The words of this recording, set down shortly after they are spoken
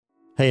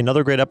Hey,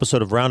 another great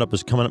episode of Roundup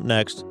is coming up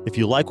next. If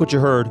you like what you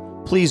heard,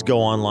 please go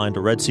online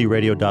to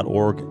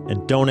redsearadio.org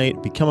and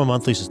donate, become a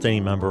monthly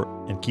sustaining member,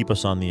 and keep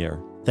us on the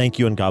air. Thank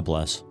you and God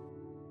bless.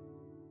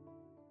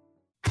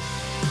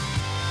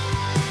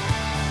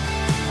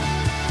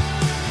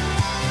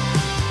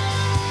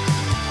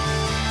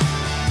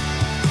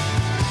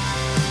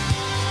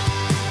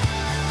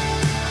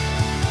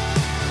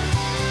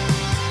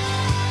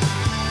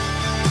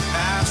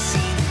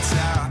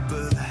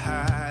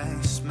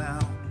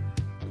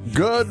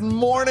 Good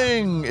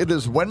morning. It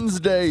is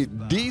Wednesday,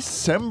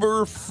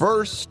 December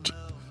 1st,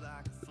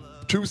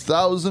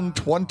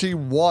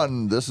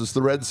 2021. This is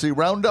the Red Sea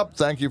Roundup.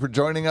 Thank you for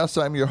joining us.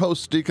 I'm your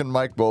host, Deacon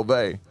Mike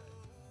Beauvais.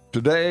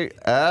 Today,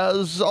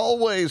 as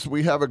always,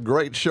 we have a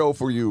great show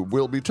for you.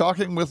 We'll be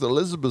talking with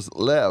Elizabeth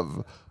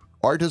Lev,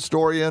 art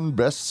historian,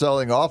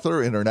 best-selling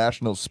author,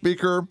 international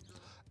speaker,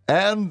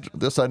 and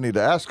this I need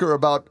to ask her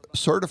about,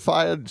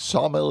 certified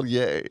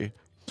sommelier.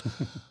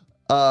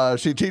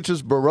 She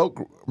teaches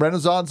Baroque,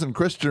 Renaissance, and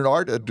Christian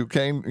art at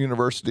Duquesne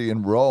University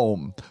in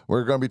Rome.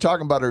 We're going to be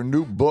talking about her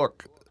new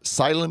book,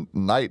 Silent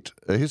Night,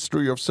 A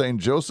History of St.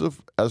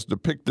 Joseph as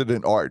Depicted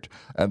in Art.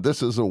 And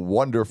this is a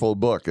wonderful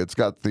book. It's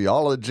got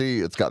theology,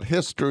 it's got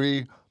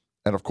history,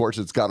 and of course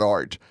it's got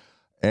art.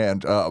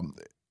 And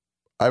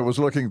I was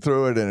looking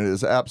through it, and it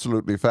is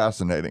absolutely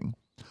fascinating.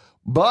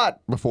 But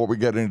before we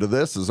get into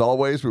this, as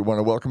always, we want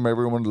to welcome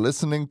everyone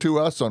listening to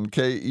us on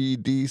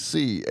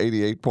KEDC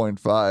 88.5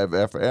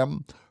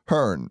 FM,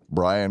 Hearn,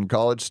 Bryan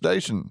College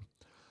Station.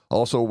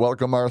 Also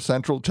welcome our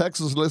Central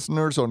Texas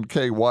listeners on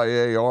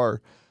KYAR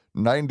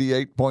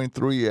 98.3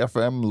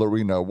 FM,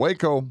 Lorena,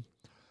 Waco,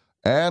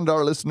 and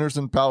our listeners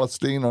in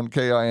Palestine on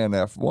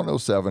KINF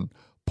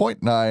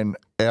 107.9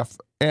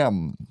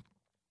 FM.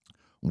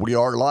 We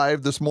are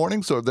live this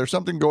morning, so if there's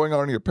something going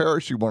on in your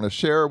parish you want to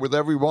share with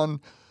everyone,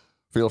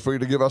 feel free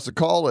to give us a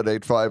call at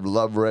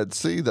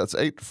 85-LOVE-RED-C. That's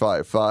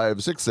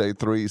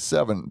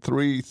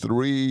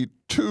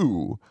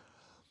 855-683-7332.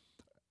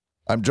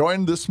 I'm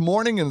joined this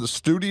morning in the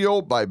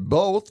studio by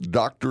both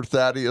Dr.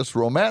 Thaddeus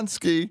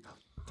Romansky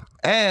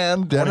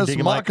and Dennis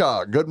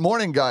Maka. Good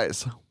morning,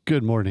 guys.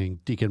 Good morning,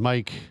 Deacon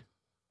Mike.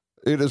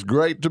 It is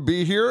great to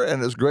be here,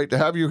 and it's great to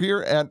have you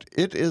here, and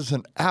it is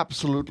an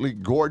absolutely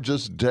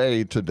gorgeous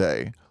day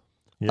today.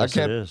 Yes,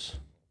 it is.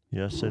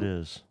 Yes, it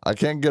is. I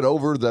can't get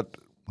over that.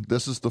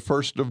 This is the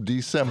 1st of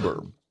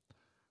December.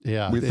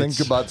 Yeah, we think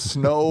about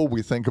snow,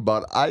 we think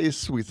about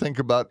ice, we think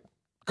about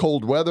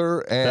cold weather,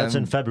 and that's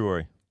in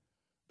February.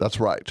 That's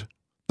right.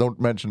 Don't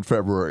mention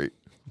February.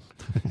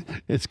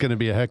 It's going to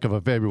be a heck of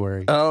a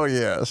February. Oh,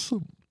 yes.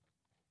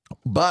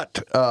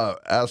 But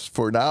as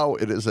for now,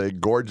 it is a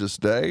gorgeous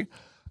day,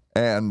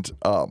 and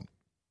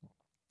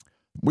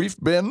we've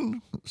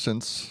been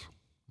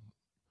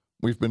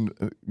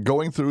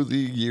going through the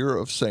year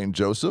of St.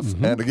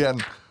 Joseph, and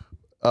again,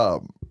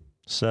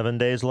 7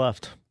 days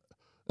left.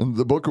 And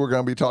the book we're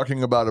going to be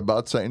talking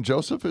about St.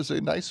 Joseph is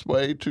a nice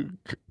way to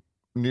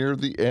near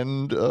the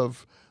end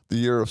of the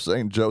year of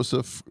St.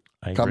 Joseph,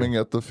 coming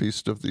at the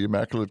Feast of the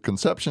Immaculate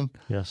Conception.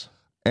 Yes.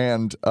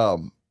 And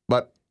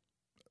but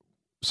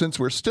since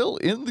we're still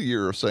in the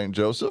year of St.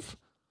 Joseph,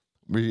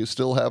 we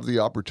still have the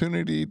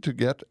opportunity to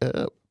get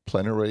a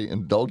plenary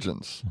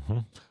indulgence. Mm-hmm.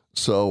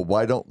 So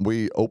why don't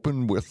we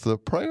open with the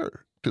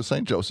prayer to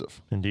St.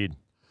 Joseph? Indeed.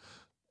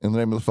 In the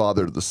name of the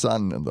Father, the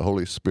Son, and the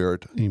Holy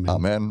Spirit. Amen.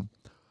 Amen.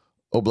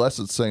 O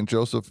blessed St.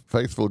 Joseph,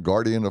 faithful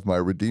guardian of my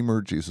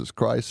Redeemer, Jesus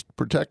Christ,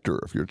 protector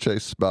of your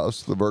chaste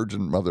spouse, the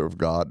Virgin Mother of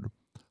God,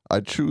 I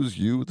choose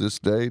you this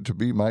day to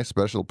be my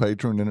special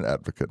patron and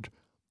advocate,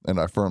 and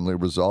I firmly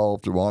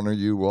resolve to honor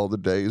you all the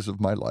days of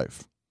my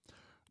life.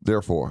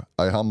 Therefore,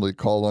 I humbly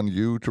call on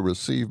you to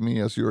receive me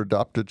as your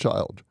adopted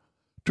child,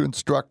 to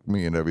instruct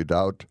me in every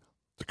doubt,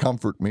 to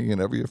comfort me in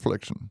every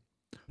affliction,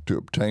 to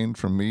obtain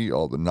from me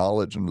all the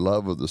knowledge and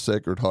love of the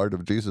Sacred Heart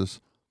of Jesus,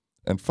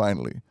 and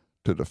finally,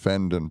 to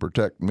defend and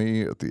protect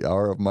me at the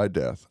hour of my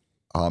death.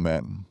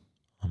 Amen.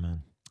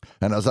 Amen.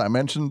 And as I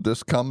mentioned,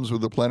 this comes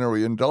with a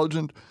plenary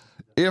indulgence,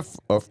 if,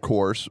 of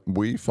course,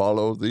 we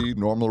follow the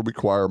normal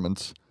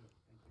requirements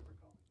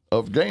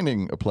of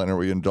gaining a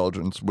plenary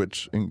indulgence,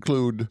 which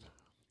include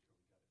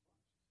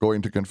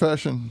going to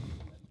confession,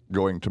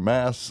 going to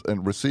Mass,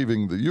 and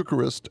receiving the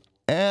Eucharist,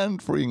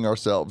 and freeing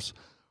ourselves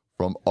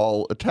from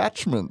all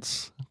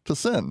attachments to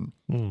sin.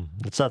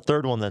 It's that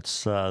third one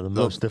that's the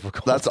most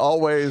difficult. That's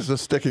always a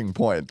sticking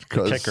point,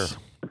 because kicker.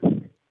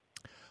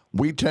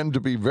 We tend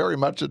to be very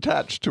much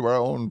attached to our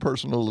own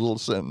personal little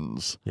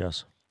sins.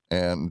 Yes.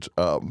 And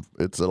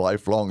it's a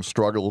lifelong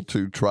struggle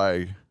to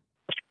try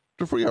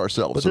to free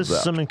ourselves of that. But this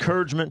is some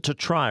encouragement to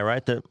try,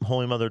 right? That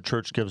Holy Mother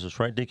Church gives us,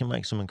 right, Deacon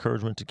Mike? Some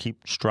encouragement to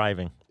keep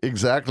striving.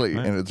 Exactly.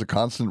 Right? And it's a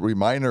constant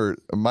reminder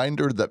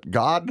that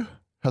God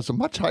has a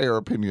much higher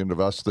opinion of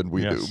us than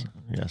we do.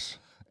 Yes.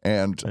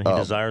 And he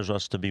desires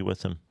us to be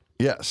with him.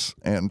 Yes.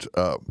 And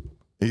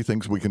he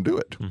thinks we can do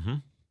it,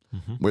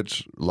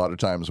 which a lot of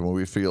times when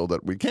we feel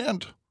that we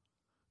can't,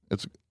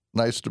 it's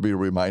nice to be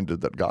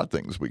reminded that God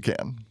thinks we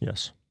can.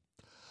 Yes.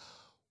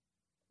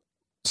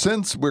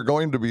 Since we're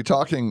going to be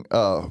talking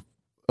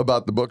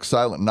about the book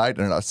Silent Night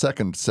in our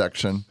second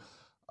section,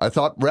 I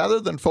thought rather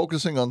than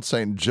focusing on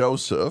St.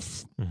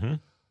 Joseph,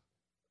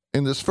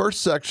 in this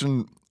first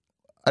section,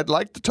 I'd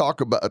like to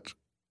talk about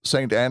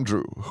St.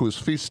 Andrew, whose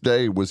feast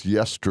day was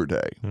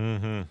yesterday.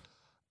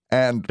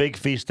 And Big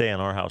feast day in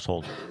our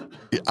household.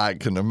 I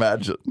can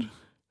imagine.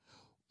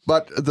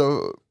 But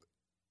the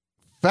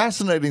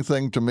fascinating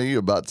thing to me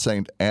about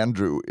St.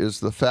 Andrew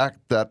is the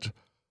fact that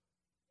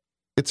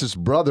it's his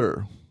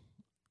brother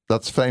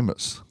that's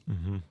famous.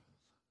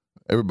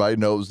 Everybody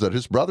knows that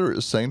his brother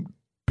is St.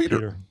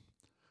 Peter,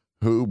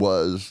 who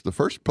was the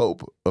first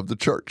pope of the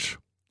church.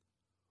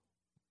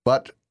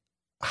 But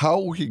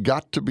how he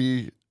got to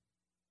be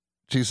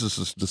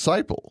Jesus'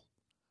 disciple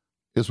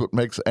is what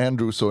makes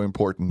Andrew so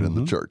important in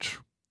the church.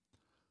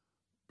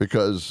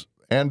 Because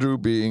Andrew,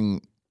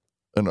 being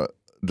a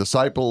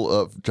disciple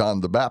of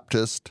John the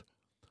Baptist,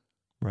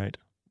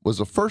 was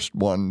the first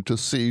one to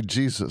see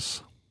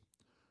Jesus,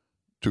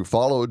 to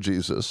follow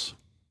Jesus,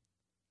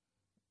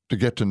 to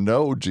get to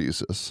know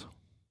Jesus,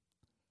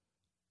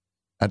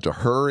 and to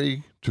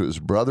hurry to his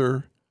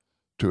brother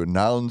to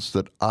announce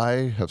that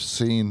I have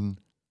seen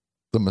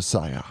the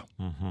Messiah.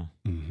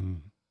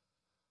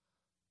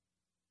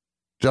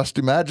 Just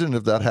imagine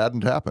if that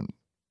hadn't happened.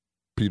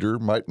 Peter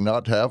might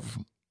not have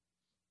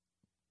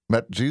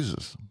met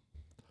Jesus.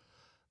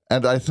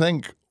 And I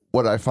think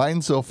what I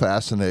find so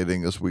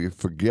fascinating is we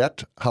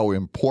forget how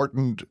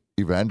important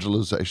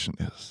evangelization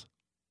is.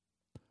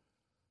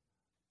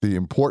 The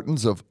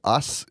importance of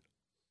us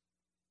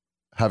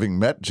having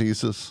met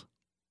Jesus,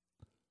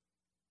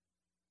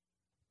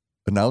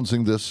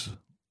 announcing this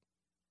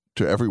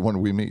to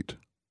everyone we meet.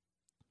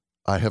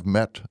 I have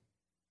met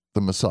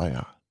the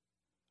Messiah.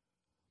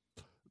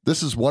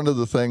 This is one of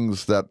the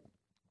things that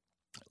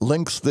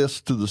links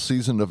this to the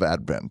season of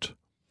Advent.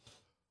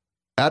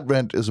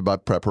 Advent is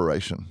about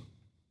preparation.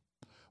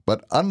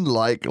 But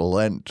unlike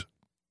Lent,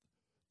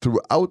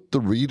 throughout the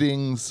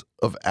readings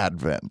of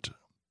Advent,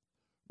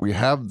 we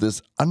have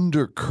this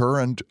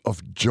undercurrent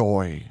of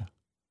joy.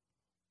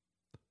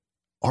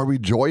 Are we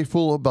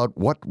joyful about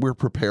what we're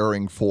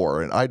preparing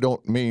for? And I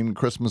don't mean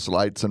Christmas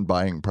lights and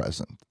buying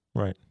presents.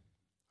 Right.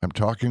 I'm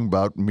talking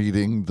about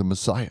meeting the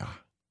Messiah.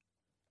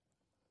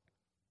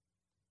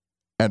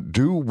 And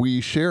do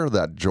we share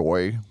that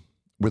joy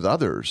with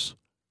others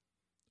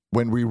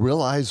when we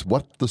realize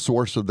what the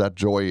source of that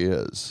joy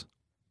is?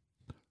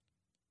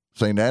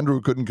 St. Andrew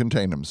couldn't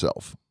contain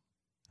himself.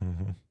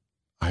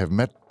 I have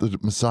met the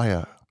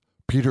Messiah.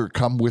 Peter,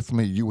 come with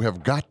me. You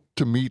have got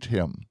to meet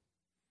him.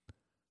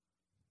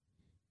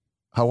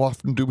 How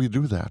often do we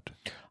do that?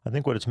 I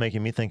think what it's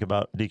making me think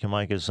about, Deacon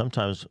Mike, is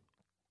sometimes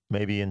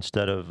maybe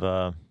instead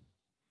of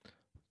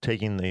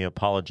taking the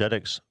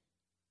apologetics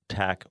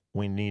tack,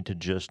 we need to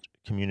just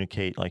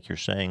communicate, like you're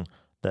saying,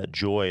 that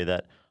joy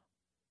that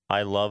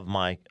I love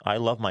my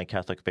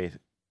Catholic faith.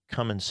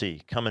 Come and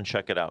see, come and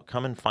check it out,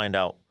 come and find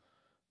out,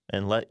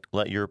 and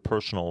let your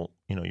personal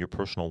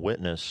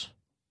witness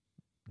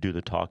do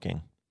the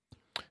talking.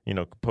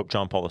 Pope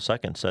John Paul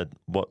II said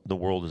what the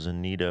world is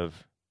in need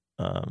of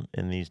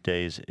in these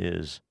days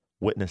is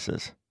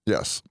witnesses.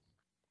 Yes.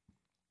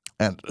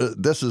 And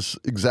this is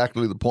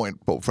exactly the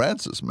point Pope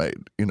Francis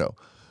made.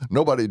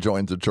 Nobody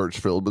joins a church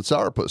filled with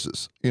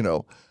sourpusses.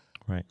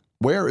 Right.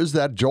 Where is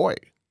that joy?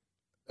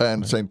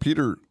 And St.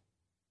 Peter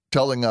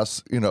telling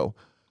us,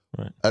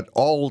 at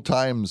all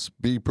times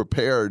be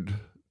prepared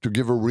to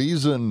give a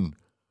reason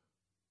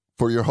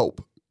for your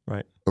hope.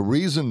 Right. A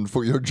reason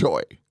for your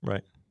joy.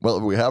 Right. Well,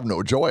 if we have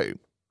no joy,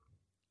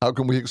 how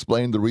can we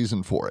explain the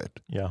reason for it?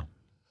 Yeah.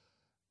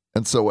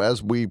 And so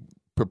as we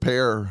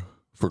prepare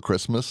for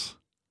Christmas,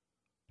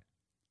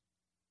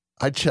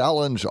 I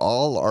challenge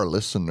all our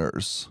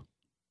listeners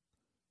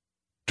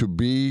to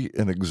be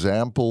an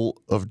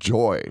example of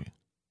joy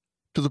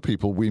to the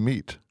people we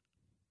meet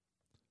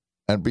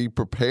and be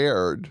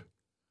prepared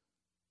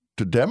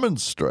to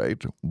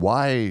demonstrate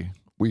why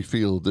we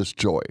feel this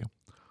joy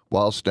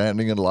while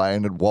standing in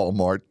line at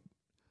Walmart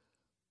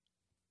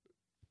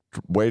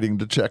waiting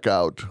to check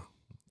out,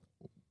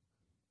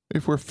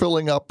 if we're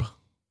filling up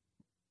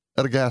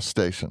at a gas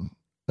station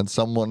and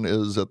someone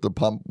is at the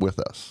pump with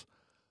us,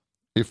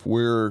 if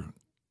we're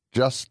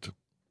just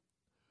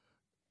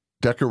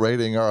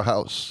decorating our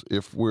house,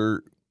 if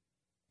we're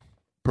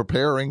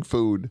preparing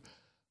food,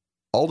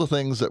 all the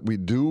things that we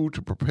do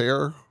to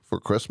prepare for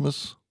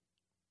Christmas,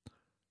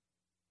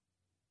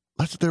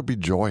 let there be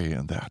joy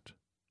in that.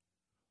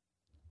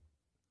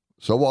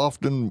 So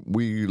often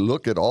we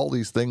look at all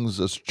these things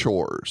as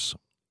chores.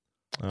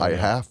 I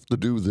have to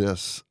do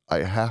this. I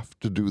have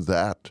to do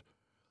that.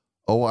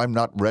 Oh, I'm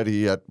not ready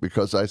yet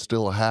because I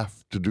still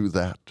have to do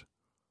that.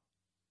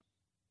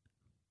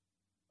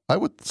 I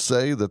would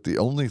say that the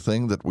only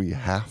thing that we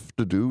have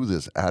to do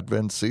this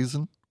Advent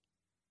season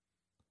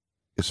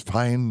is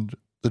find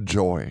the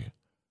joy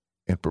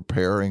in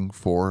preparing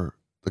for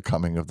the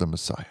coming of the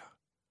Messiah.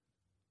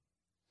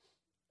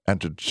 And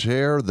to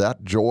share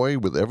that joy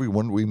with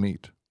everyone we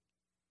meet.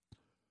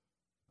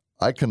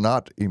 I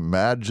cannot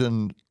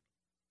imagine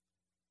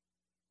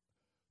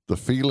the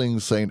feeling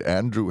St.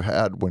 Andrew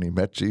had when he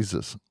met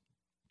Jesus,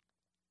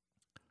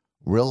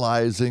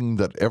 realizing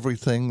that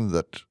everything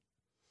that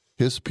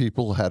his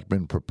people had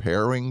been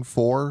preparing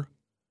for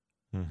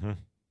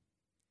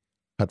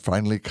had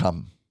finally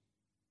come,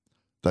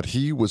 that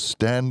he was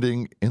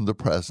standing in the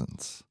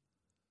presence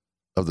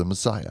of the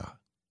Messiah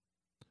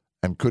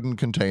and couldn't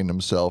contain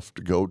himself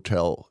to go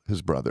tell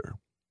his brother.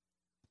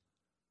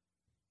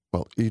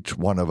 Well, each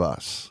one of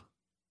us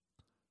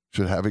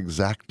should have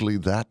exactly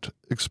that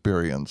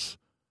experience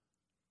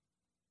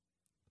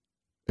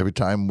every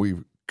time we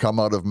come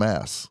out of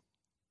Mass.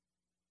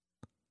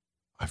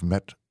 I've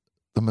met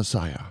the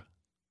Messiah.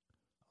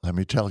 Let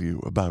me tell you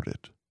about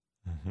it.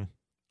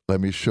 Let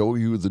me show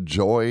you the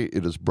joy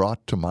it has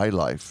brought to my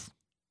life.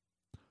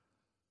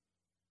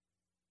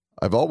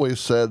 I've always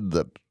said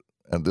that,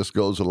 and this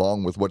goes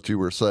along with what you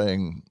were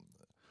saying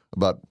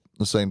about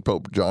the St.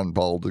 Pope John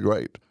Paul the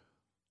Great.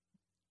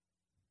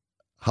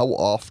 How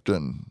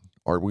often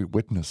are we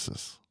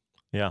witnesses?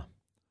 Yeah.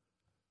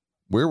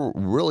 We're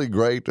really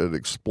great at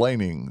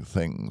explaining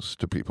things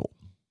to people,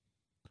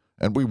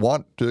 and we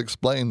want to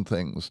explain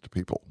things to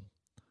people.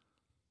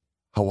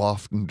 How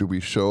often do we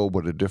show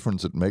what a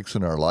difference it makes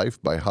in our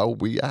life by how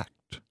we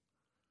act?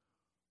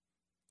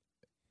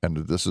 And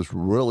this is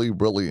really,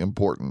 really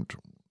important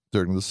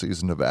during the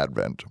season of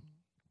Advent.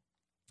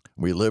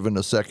 We live in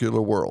a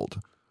secular world.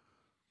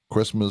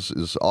 Christmas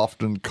is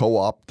often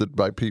co-opted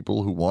by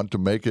people who want to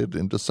make it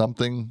into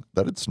something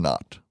that it's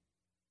not.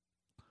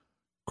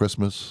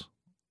 Christmas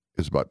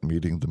is about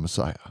meeting the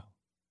Messiah.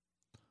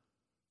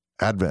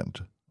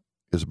 Advent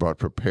is about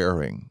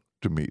preparing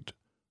to meet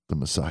the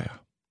Messiah.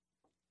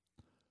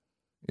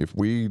 If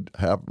we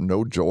have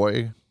no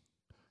joy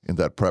in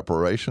that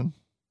preparation,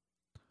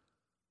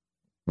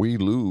 we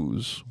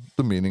lose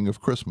the meaning of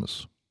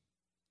Christmas.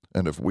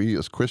 And if we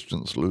as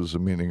Christians lose the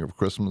meaning of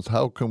Christmas,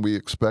 how can we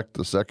expect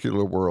the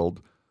secular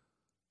world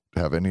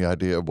to have any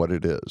idea of what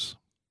it is?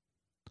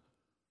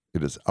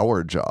 It is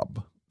our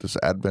job, this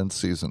Advent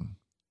season,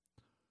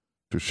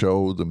 to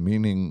show the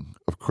meaning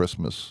of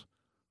Christmas,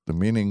 the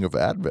meaning of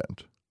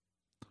Advent,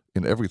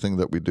 in everything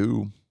that we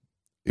do,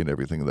 in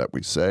everything that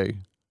we say,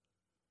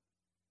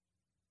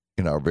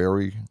 in our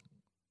very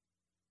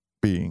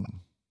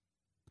being.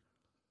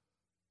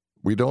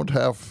 We don't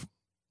have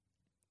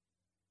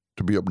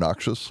to be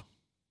obnoxious.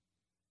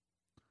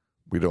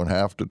 We don't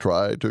have to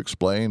try to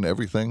explain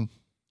everything.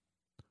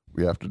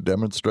 We have to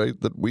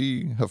demonstrate that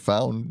we have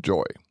found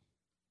joy,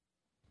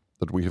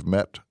 that we have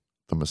met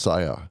the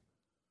Messiah,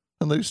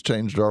 and that he's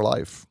changed our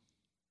life.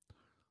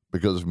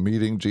 Because if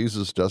meeting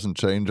Jesus doesn't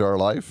change our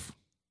life,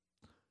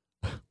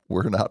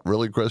 we're not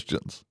really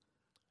Christians.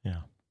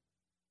 Yeah.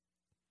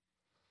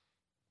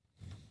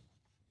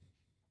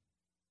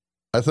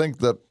 I think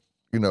that,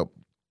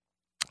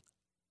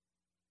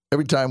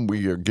 every time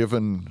we are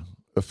given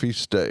a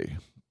feast day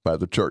by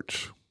the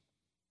church,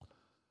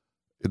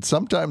 it's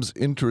sometimes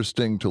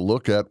interesting to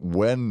look at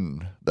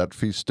when that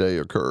feast day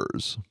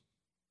occurs.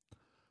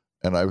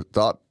 And I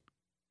thought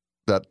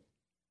that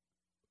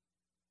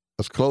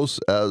as close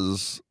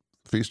as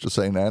Feast of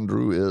St.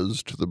 Andrew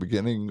is to the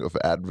beginning of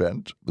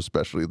Advent,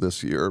 especially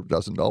this year,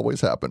 doesn't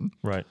always happen.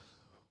 Right.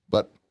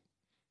 But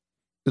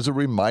is a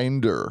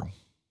reminder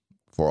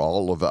for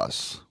all of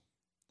us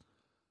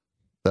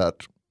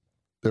that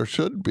there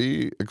should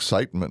be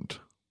excitement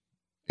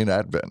in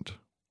Advent.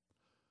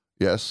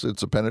 Yes,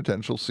 it's a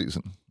penitential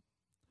season,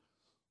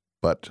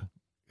 but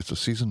it's a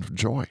season of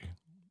joy,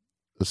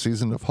 a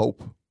season of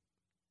hope,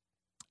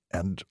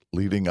 and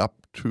leading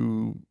up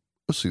to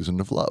a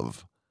season of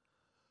love.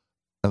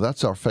 And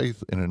that's our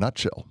faith in a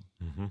nutshell.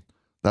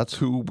 That's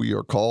who we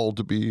are called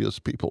to be as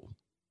people.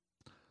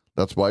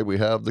 That's why we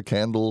have the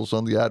candles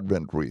on the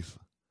Advent wreath,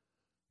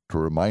 to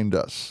remind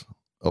us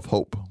of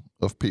hope,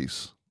 of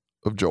peace,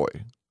 of joy,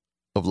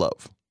 of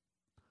love.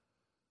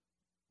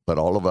 Let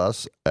all of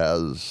us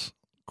as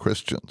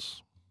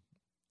Christians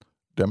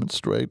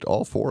demonstrate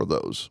all four of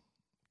those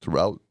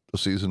throughout the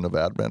season of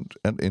Advent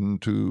and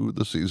into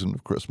the season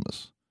of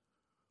Christmas.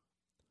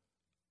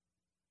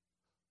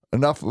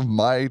 Enough of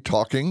my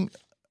talking.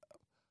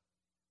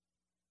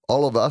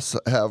 All of us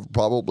have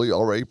probably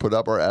already put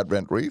up our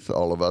Advent wreath.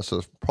 All of us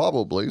have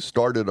probably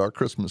started our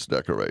Christmas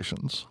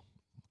decorations.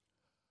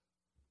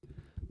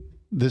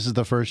 This is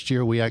the first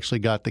year we actually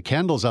got the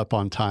candles up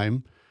on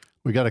time.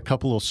 We got a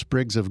couple of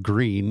sprigs of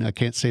green. I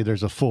can't say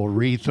there's a full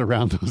wreath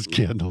around those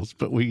candles,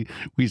 but we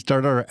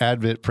started our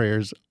Advent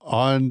prayers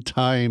on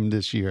time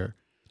this year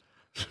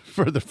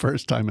for the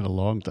first time in a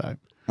long time.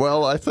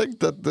 Well, I think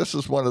that this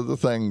is one of the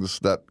things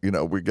that,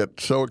 we get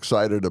so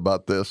excited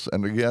about this.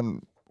 And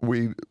again,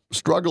 we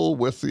struggle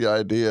with the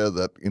idea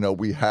that,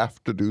 we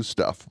have to do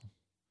stuff.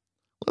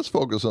 Let's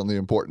focus on the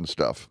important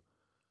stuff.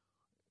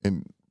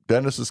 In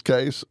Dennis's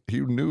case, he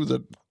knew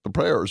that the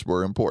prayers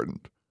were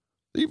important,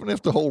 even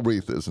if the whole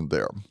wreath isn't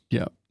there.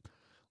 Yeah.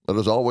 Let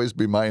us always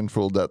be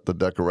mindful that the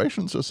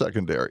decorations are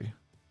secondary.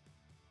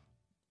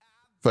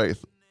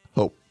 Faith,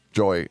 hope,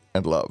 joy,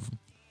 and love.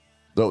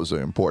 Those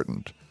are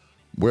important.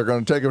 We're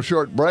going to take a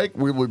short break.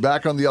 We'll be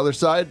back on the other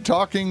side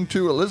talking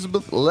to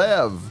Elizabeth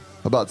Lev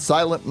about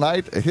Silent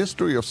Night, a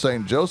history of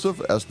St. Joseph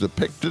as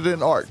depicted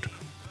in art.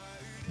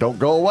 Don't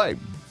go away.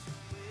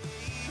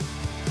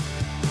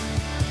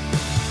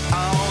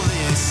 All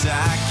this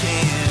I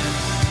can,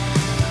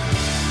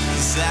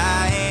 'cause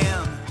I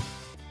am.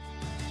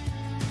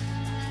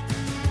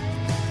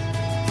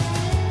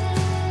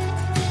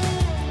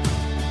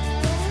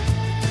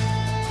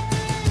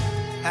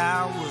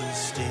 I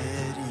was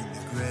dead in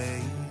the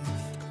grave.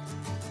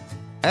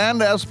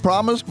 And as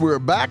promised, we're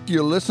back.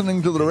 You're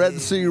listening to the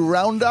Red Sea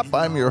Roundup.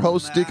 I'm your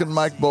host, Deacon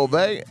Mike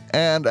Beauvais.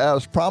 And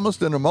as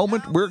promised, in a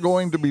moment, we're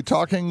going to be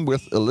talking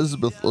with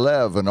Elizabeth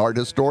Lev, an art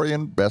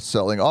historian,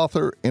 best-selling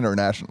author,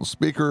 international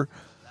speaker.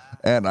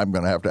 And I'm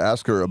going to have to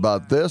ask her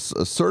about this,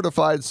 a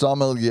certified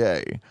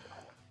sommelier.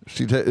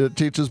 She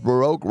teaches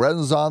Baroque,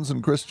 Renaissance,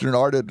 and Christian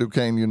art at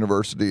Duquesne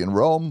University in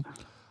Rome.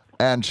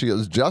 And she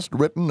has just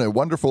written a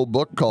wonderful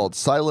book called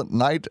Silent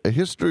Night, a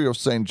history of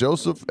St.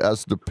 Joseph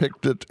as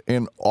depicted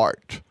in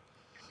art.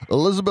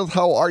 Elizabeth,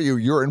 how are you?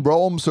 You're in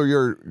Rome, so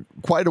you're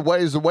quite a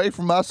ways away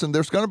from us, and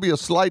there's going to be a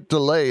slight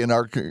delay in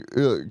our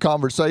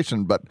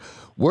conversation, but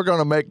we're going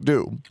to make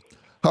do.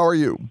 How are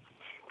you?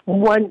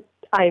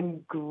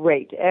 I'm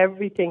great.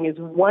 Everything is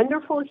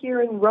wonderful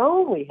here in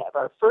Rome. We have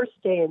our first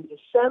day in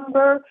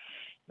December.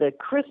 The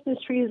Christmas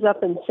tree is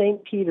up in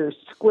St. Peter's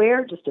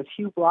Square, just a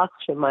few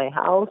blocks from my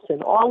house,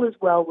 and all is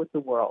well with the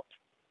world.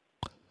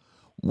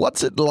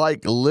 What's it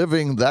like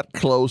living that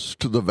close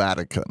to the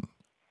Vatican?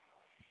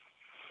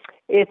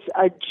 It's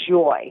a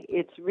joy.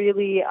 It's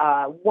really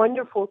a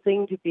wonderful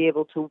thing to be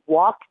able to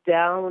walk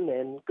down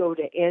and go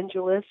to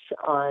Angelus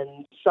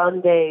on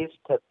Sundays,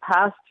 to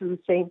pass through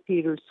St.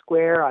 Peter's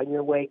Square on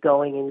your way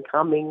going and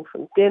coming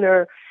from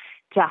dinner,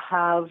 to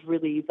have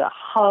really the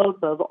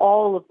hub of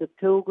all of the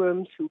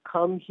pilgrims who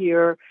come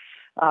here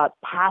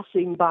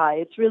passing by.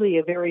 It's really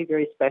a very,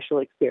 very special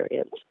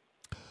experience.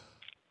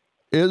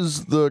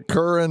 Is the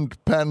current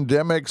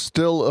pandemic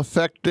still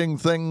affecting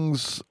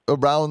things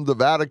around the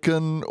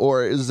Vatican,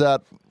 or is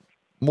that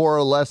more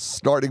or less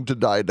starting to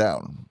die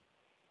down?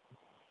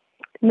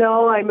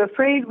 No, I'm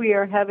afraid we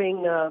are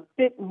having a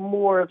bit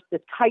more of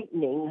the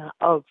tightening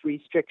of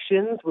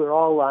restrictions. We're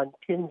all on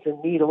pins and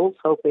needles,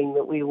 hoping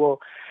that we will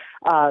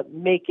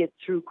make it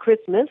through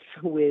Christmas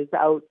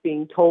without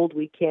being told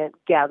we can't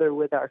gather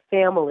with our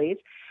families.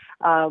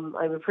 I'm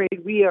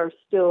afraid we are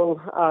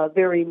still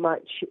very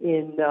much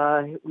in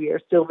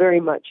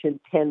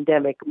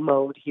pandemic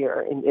mode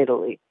here in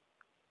Italy.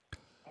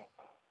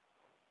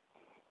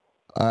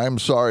 I'm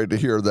sorry to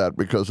hear that,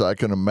 because I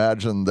can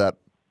imagine that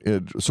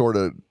it sort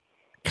of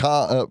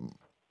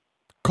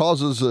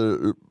causes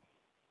a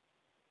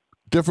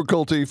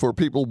difficulty for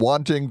people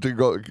wanting to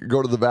go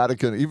to the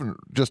Vatican, even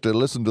just to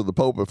listen to the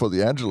Pope before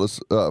the Angelus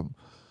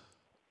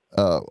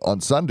on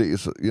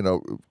Sundays. You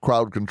know,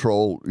 crowd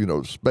control,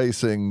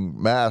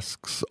 spacing,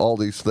 masks, all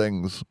these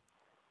things.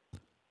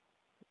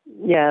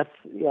 Yes.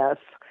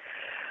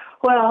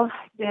 Well,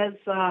 as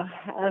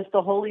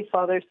the Holy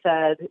Father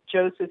said,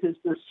 Joseph is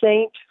the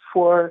saint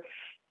for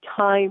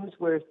times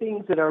where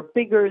things that are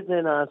bigger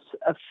than us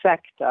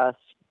affect us,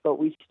 but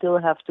we still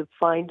have to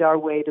find our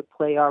way to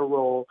play our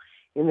role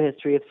in the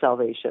history of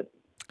salvation.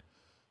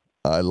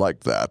 I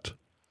like that.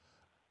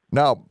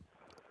 Now,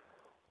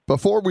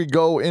 before we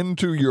go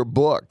into your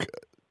book,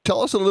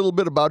 tell us a little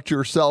bit about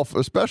yourself,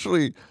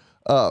 especially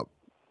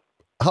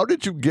how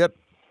did you get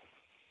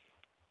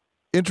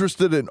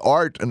interested in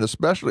art, and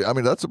especially,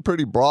 that's a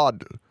pretty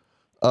broad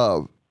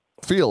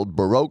field,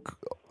 Baroque,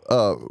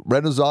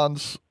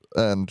 Renaissance,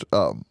 and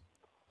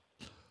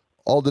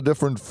all the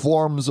different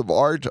forms of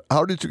art.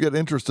 How did you get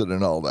interested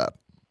in all that?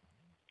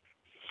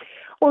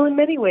 Well, in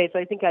many ways,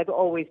 I think I've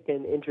always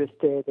been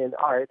interested in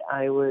art.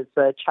 I was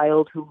a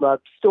child who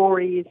loved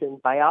stories and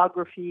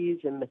biographies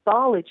and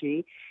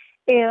mythology,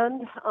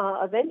 and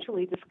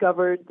eventually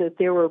discovered that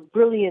there were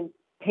brilliant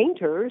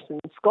painters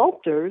and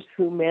sculptors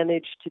who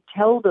managed to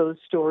tell those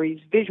stories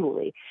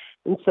visually.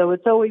 And so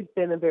it's always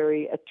been a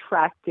very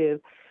attractive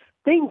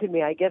thing to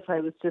me. I guess I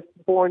was just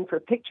born for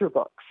picture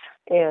books.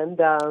 And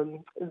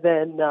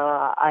then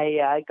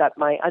I got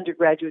my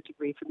undergraduate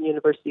degree from the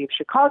University of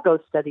Chicago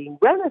studying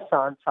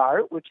Renaissance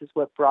art, which is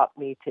what brought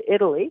me to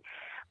Italy.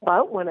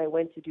 But when I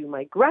went to do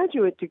my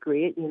graduate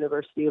degree at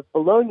University of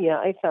Bologna,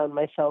 I found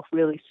myself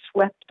really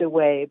swept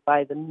away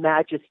by the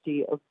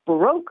majesty of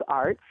Baroque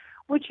art,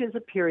 which is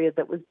a period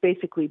that was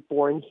basically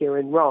born here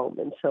in Rome.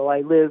 And so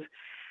I live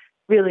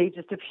really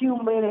just a few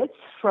minutes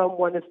from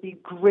one of the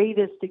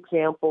greatest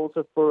examples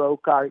of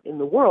Baroque art in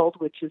the world,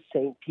 which is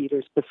St.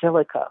 Peter's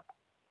Basilica.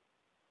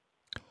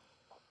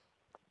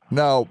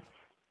 Now,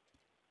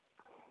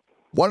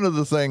 one of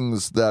the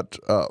things that,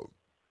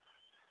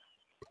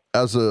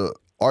 as an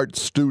art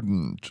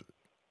student,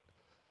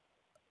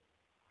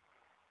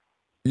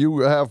 you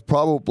have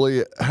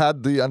probably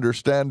had the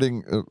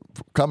understanding,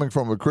 coming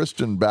from a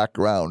Christian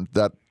background,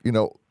 that,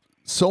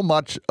 so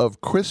much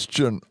of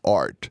Christian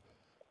art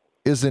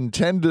is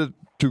intended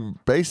to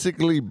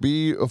basically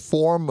be a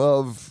form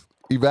of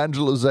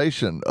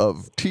evangelization,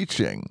 of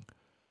teaching.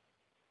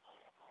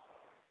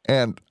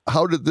 And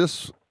how did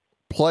this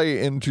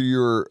play into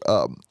your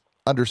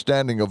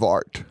understanding of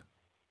art?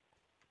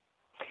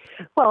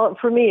 Well,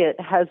 for me, it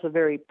has a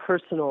very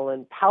personal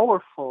and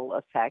powerful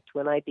effect.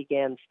 When I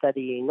began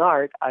studying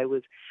art, I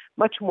was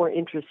much more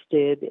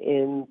interested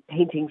in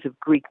paintings of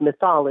Greek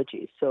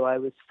mythology. So I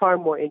was far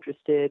more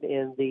interested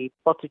in the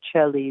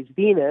Botticelli's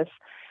Venus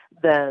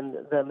than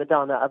the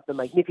Madonna of the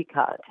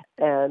Magnificat.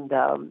 And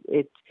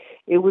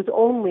it was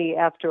only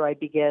after I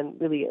began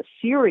really a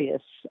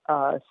serious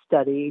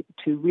study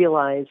to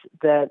realize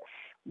that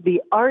the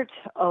art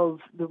of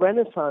the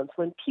Renaissance,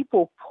 when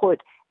people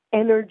put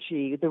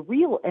energy, the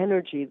real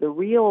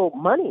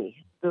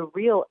money, the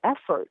real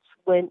efforts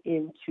went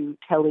into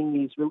telling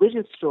these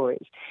religious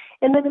stories.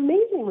 And then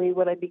amazingly,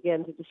 what I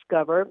began to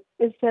discover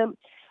is that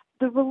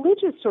the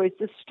religious stories,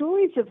 the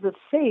stories of the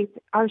faith,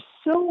 are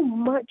so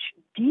much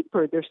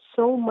deeper. They're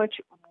so much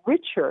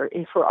richer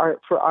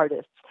for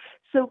artists.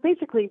 So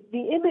basically,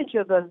 the image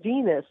of a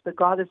Venus, the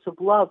goddess of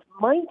love,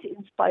 might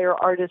inspire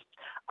artists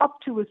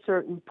up to a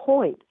certain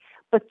point.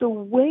 But the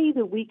way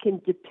that we can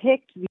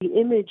depict the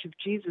image of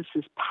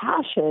Jesus'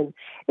 passion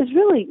is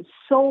really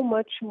so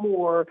much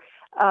more,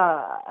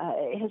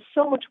 it has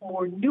so much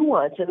more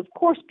nuance. And of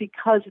course,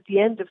 because at the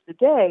end of the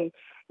day,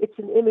 it's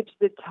an image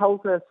that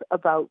tells us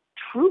about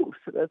truth,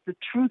 the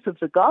truth of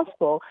the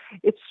gospel.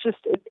 It's just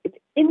it's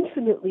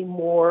infinitely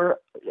more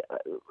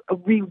a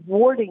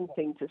rewarding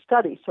thing to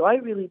study. So I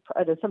really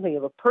had something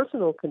of a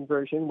personal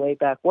conversion way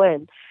back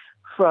when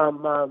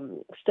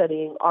from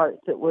studying art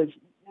that was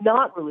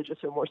not religious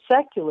or more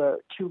secular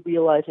to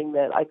realizing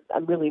that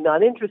I'm really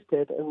not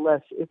interested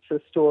unless it's a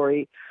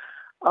story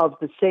of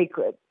the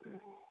sacred.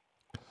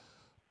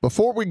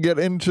 Before we get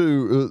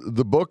into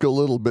the book a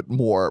little bit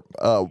more,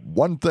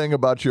 one thing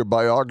about your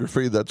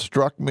biography that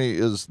struck me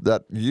is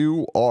that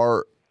you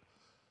are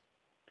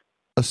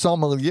a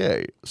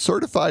sommelier,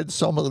 certified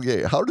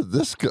sommelier. How did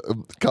this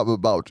come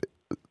about?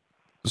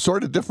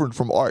 Sort of different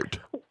from art.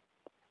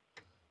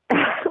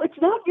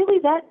 It's not really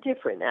that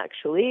different,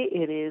 actually.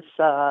 It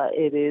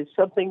is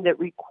something that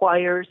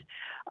requires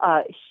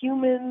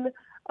human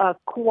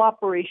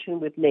cooperation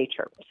with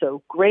nature.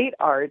 So great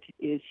art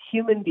is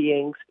human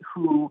beings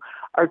who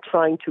are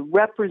trying to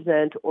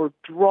represent or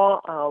draw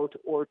out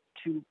or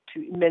to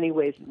in many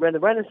ways, in the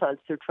Renaissance,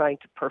 they're trying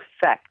to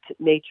perfect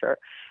nature.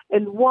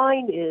 And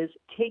wine is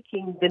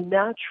taking the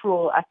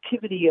natural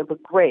activity of a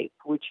grape,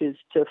 which is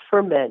to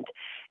ferment,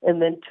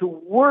 and then to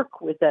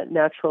work with that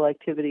natural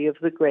activity of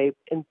the grape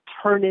and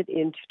turn it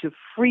into, to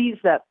freeze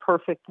that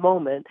perfect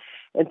moment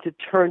and to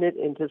turn it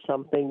into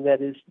something that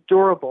is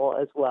durable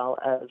as well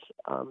as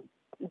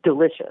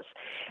delicious.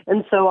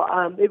 And so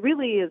it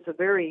really is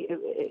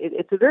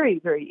it's a very,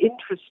 very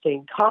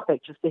interesting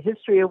topic, just the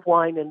history of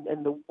wine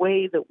and the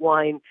way that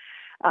wine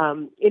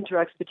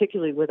interacts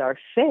particularly with our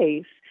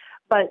faith.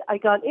 But I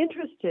got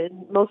interested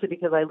mostly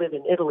because I live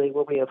in Italy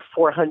where we have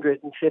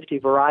 450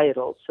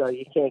 varietals, so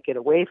you can't get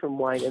away from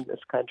wine in this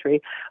country.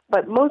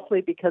 But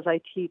mostly because I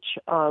teach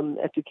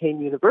at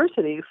Duquesne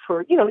University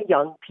for,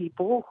 young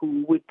people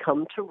who would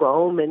come to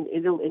Rome, and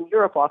in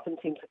Europe often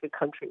seems like a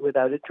country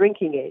without a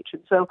drinking age.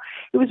 And so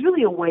it was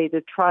really a way to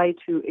try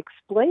to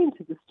explain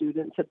to the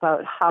students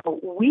about how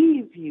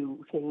we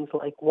view things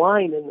like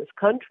wine in this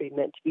country,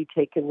 meant to be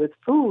taken with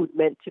food,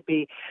 meant to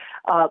be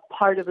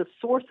part of a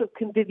source of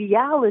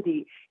conviviality,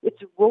 its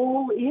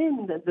role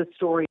in the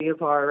story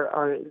of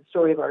our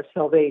story of our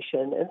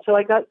salvation. And so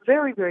I got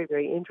very, very,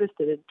 very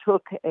interested and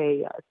took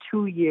a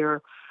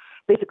 2-year,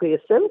 basically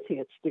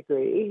associate's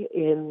degree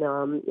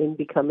in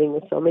becoming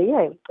a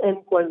sommelier. And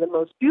one of the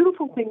most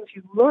beautiful things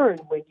you learn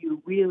when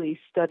you really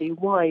study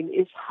wine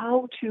is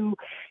how to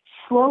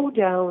slow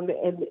down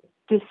and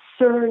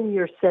discern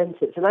your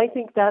senses. And I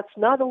think that's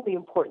not only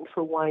important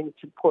for wine,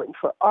 it's important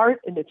for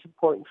art, and it's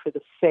important for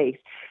the faith,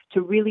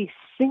 to really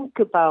think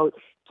about,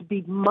 to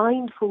be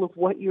mindful of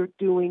what you're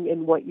doing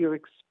and what you're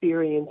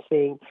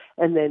experiencing,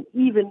 and then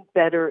even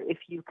better if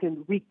you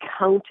can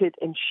recount it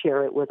and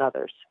share it with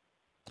others.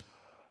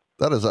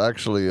 That is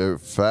actually a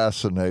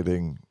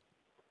fascinating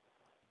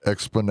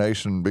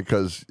explanation,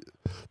 because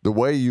the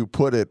way you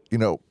put it,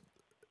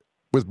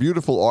 with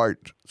beautiful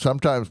art,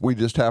 sometimes we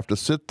just have to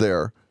sit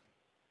there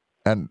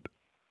and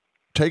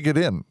take it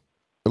in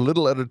a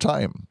little at a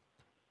time.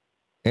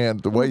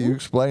 And the way you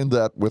explained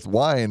that with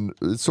wine,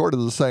 it's sort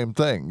of the same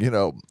thing.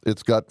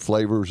 It's got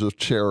flavors of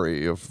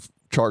cherry, of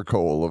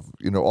charcoal, of,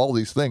 all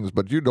these things,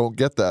 but you don't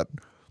get that,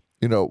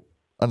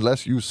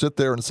 unless you sit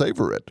there and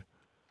savor it.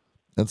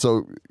 And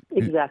so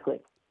exactly,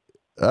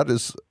 that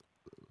is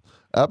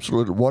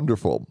absolutely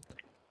wonderful.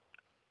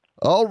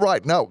 All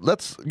right, now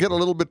let's get a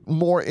little bit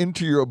more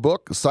into your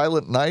book,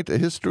 Silent Night, A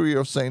History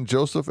of St.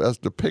 Joseph as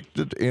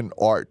Depicted in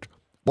Art.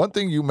 One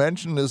thing you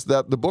mentioned is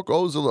that the book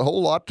owes a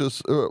whole lot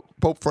to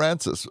Pope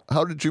Francis.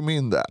 How did you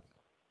mean that?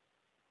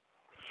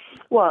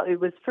 Well, it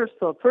was first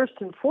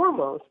and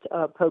foremost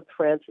Pope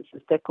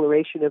Francis's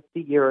declaration of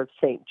the Year of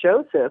St.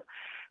 Joseph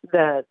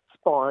that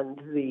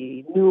spawned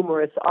the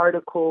numerous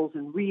articles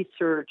and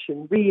research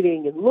and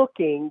reading and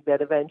looking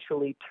that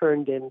eventually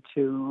turned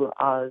into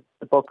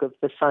the book of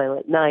The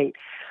Silent Night.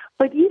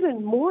 But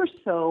even more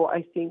so,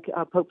 I think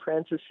Pope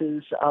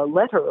Francis's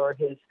letter or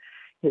his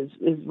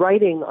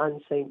writing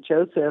on Saint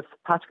Joseph,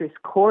 Patris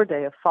Corde,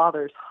 a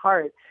father's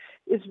heart,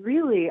 is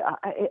really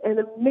an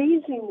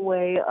amazing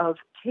way of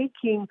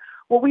taking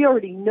what we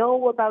already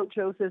know about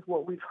Joseph,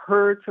 what we've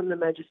heard from the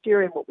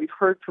magisterium, what we've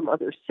heard from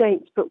other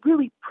saints, but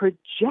really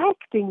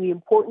projecting the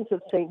importance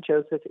of Saint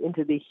Joseph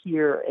into the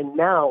here and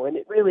now. And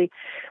it really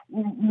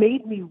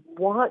made me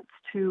want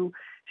to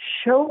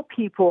show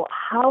people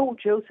how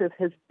Joseph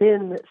has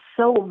been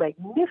so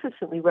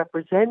magnificently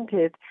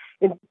represented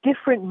in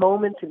different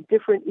moments, in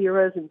different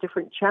eras, and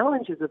different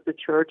challenges of the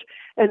church,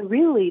 and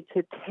really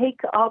to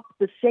take up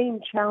the same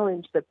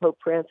challenge that Pope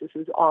Francis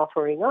is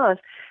offering us,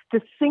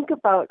 to think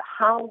about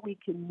how we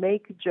can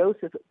make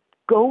Joseph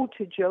go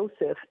to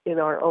Joseph in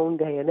our own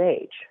day and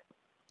age.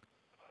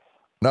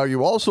 Now,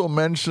 you also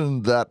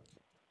mentioned that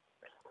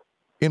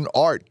in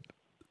art,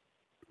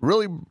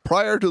 really,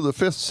 prior to the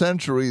 5th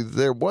century,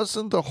 there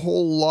wasn't a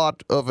whole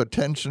lot of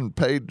attention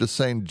paid to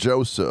St.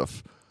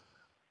 Joseph.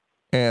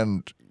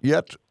 And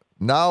yet,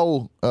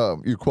 now,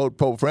 you quote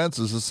Pope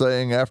Francis as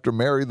saying, after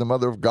Mary, the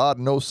Mother of God,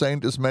 no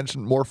saint is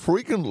mentioned more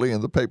frequently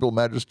in the papal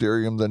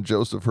magisterium than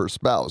Joseph, her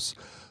spouse.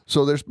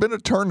 So there's been a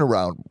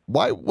turnaround.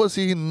 Why was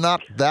he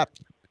not that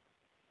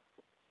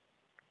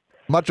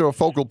much of a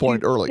focal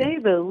point early? To say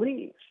the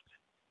least.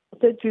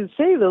 To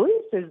say the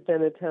least, there's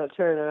been a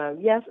turnaround.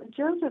 Yes,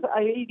 Joseph,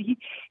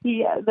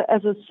 he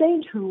as a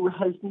saint who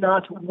has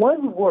not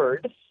one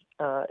word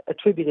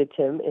attributed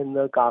to him in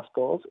the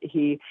Gospels,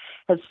 he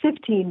has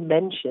 15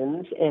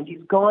 mentions, and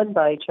he's gone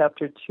by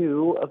chapter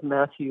 2 of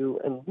Matthew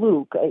and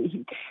Luke.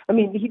 He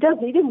didn't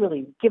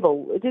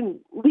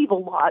leave a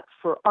lot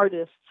for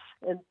artists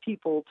and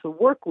people to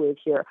work with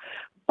here.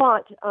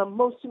 But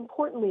most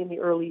importantly, in the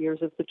early years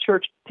of the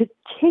church,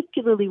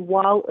 particularly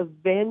while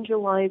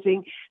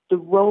evangelizing the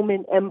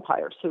Roman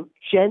Empire, so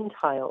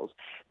Gentiles,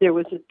 there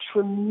was a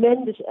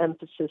tremendous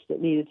emphasis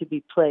that needed to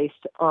be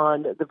placed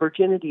on the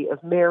virginity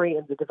of Mary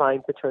and the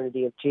divine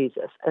paternity of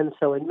Jesus. And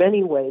so in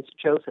many ways,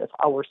 Joseph,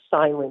 our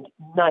silent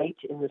knight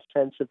in the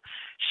sense of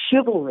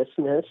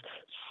chivalrousness,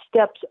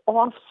 steps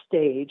off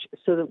stage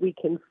so that we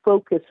can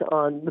focus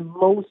on the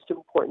most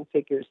important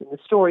figures in the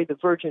story, the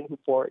virgin who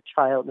bore a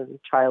child and the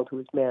child who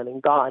is man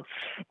and God.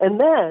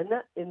 And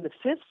then in the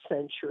 5th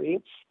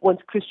century,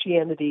 once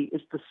Christianity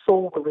is the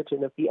sole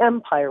religion of the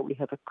empire, we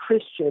have a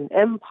Christian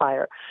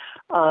empire,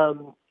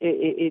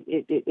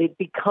 it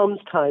becomes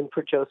time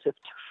for Joseph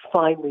to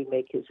finally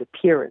make his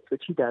appearance,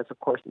 which he does, of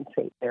course, in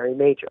St. Mary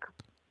Major.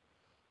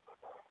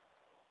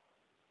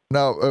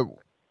 Now,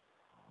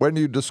 when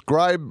you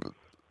describe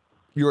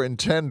your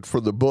intent for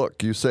the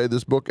book, you say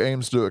this book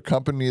aims to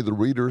accompany the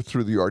reader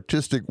through the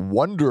artistic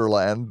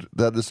wonderland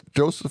that is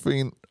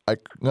Josephine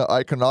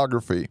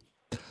iconography.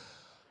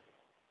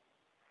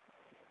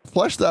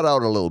 Flesh that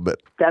out a little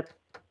bit. That's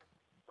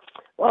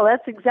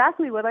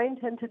exactly what I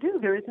intend to do.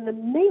 There is an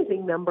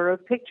amazing number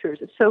of pictures.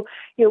 So,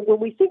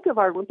 when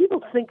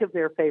people think of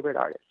their favorite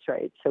artists,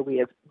 right? So we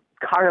have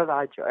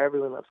Caravaggio,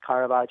 everyone loves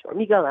Caravaggio, or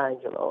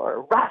Michelangelo,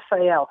 or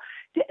Raphael,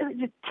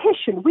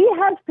 Titian. We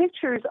have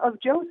pictures of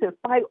Joseph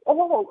by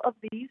all of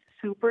these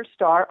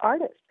superstar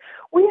artists.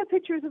 We have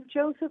pictures of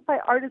Joseph by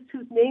artists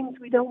whose names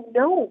we don't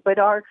know, but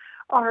are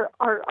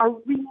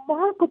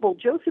remarkable.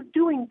 Joseph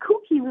doing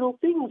kooky little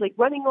things like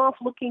running off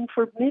looking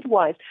for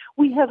midwives.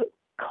 We have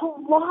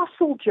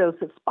colossal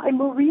Josephs by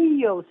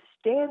Murillo,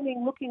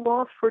 standing looking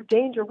off for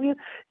danger. We have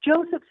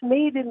Josephs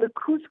made in the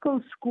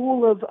Cusco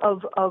school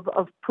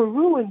of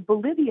Peru and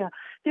Bolivia.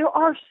 There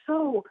are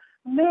so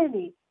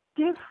many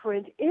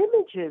different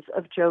images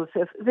of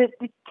Joseph that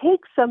it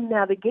takes some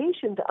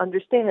navigation to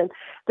understand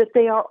that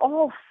they are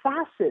all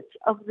facets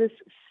of this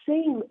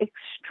same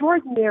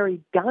extraordinary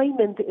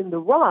diamond in the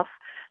rough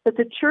that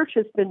the church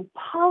has been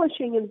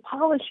polishing and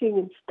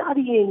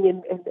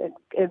studying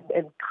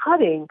and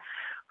cutting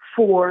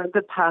for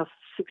the past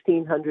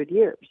 1,600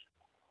 years.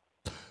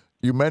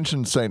 You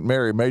mentioned St.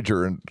 Mary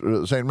Major, and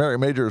St. Mary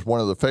Major is one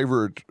of the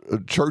favorite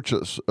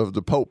churches of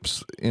the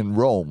popes in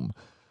Rome.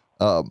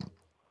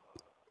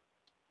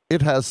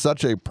 It has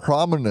such a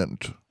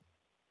prominent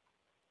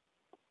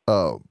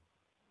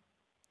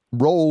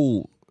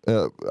role,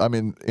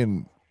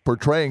 in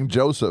portraying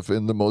Joseph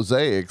in the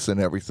mosaics and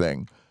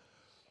everything.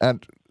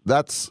 And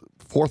that's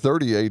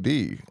 430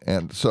 A.D.,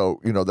 and so,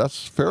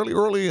 that's fairly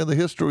early in the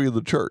history of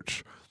the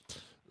church.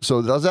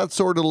 So does that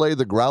sort of lay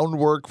the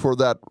groundwork for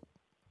that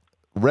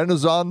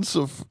renaissance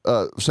of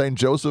St.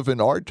 Joseph in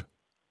art?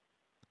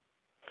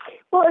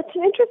 Well, it's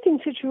an interesting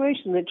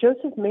situation that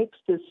Joseph makes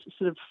this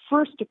sort of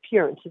first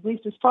appearance, at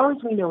least as far as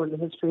we know in the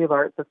history of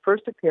art, the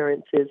first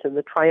appearance is in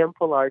the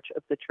triumphal arch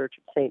of the Church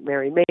of St.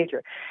 Mary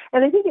Major.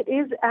 And I think it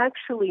is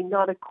actually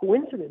not a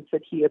coincidence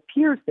that he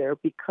appears there,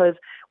 because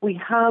we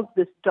have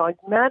this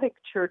dogmatic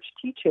church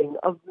teaching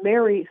of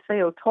Mary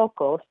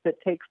Theotokos that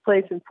takes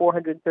place in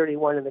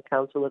 431 in the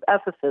Council of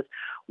Ephesus,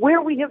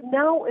 where we have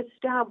now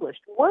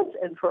established once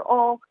and for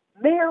all,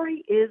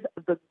 Mary is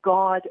the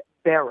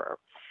God-bearer.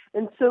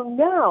 And so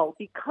now,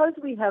 because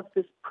we have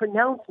this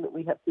pronouncement,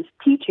 we have this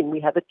teaching, we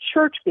have a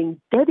church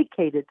being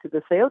dedicated to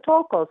the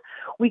Theotokos,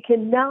 we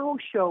can now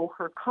show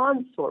her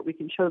consort. We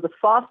can show the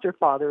foster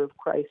father of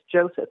Christ,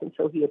 Joseph. And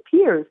so he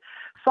appears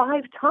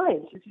 5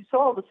 times. As you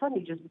saw, all of a sudden,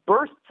 he just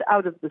bursts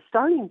out of the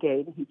starting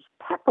gate. He's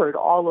peppered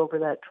all over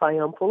that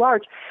triumphal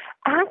arch,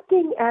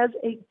 acting as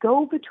a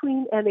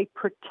go-between and a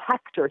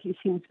protector. He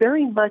seems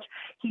very much,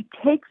 he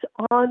takes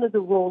on the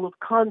role of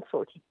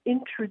consort. He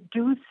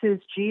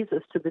introduces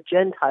Jesus to the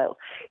Gentiles.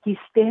 He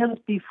stands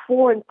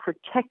before and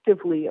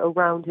protectively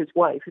around his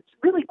wife. It's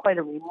really quite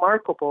a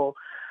remarkable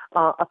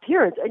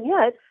appearance. And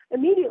yet,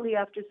 immediately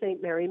after St.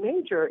 Mary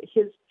Major,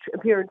 his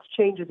appearance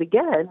changes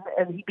again,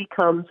 and he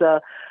becomes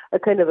a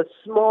kind of a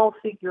small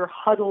figure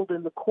huddled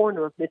in the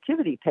corner of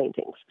nativity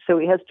paintings. So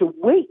he has to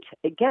wait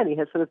again. He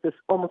has sort of this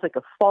almost like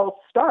a false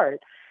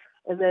start,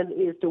 and then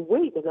he has to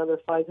wait another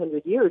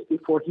 500 years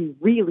before he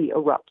really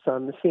erupts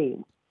on the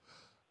scene.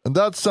 And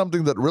that's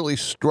something that really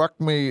struck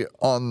me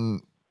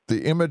on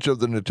the image of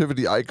the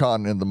nativity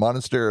icon in the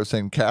monastery of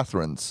St.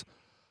 Catherine's.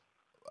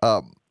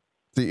 The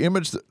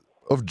image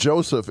of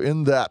Joseph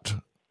in that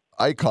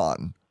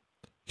icon,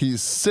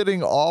 he's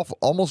sitting off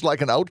almost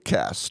like an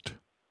outcast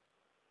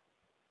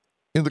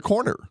in the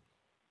corner.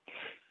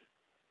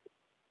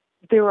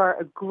 There are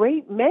a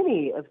great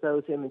many of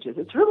those images.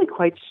 It's really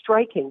quite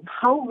striking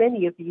how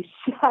many of these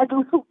sad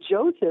little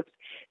Josephs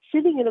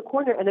sitting in a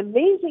corner, and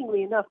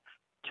amazingly enough,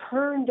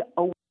 turned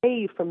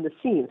away from the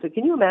scene. So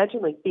can you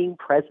imagine like being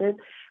present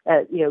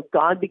at,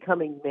 God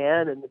becoming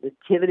man and the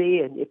nativity,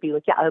 and it'd be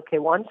like, yeah, okay,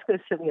 well, I'm just going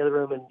to sit in the other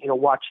room and,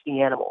 watch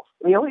the animals.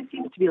 I mean, he always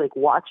seems to be like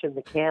watching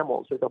the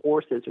camels or the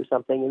horses or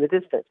something in the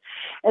distance.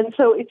 And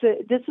so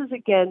this is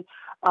again,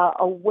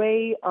 a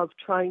way of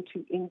trying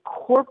to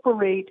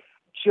incorporate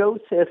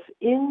Joseph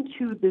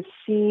into the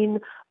scene,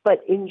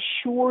 but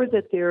ensure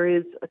that there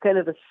is a kind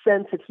of a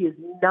sense that he is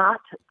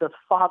not the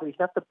father. He's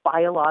not the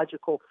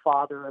biological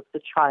father of the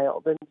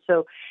child. And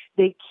so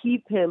they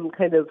keep him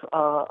kind of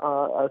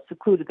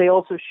secluded. They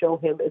also show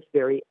him as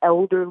very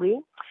elderly.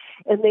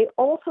 And they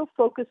also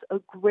focus a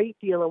great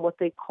deal on what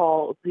they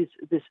call this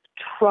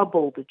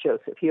troubled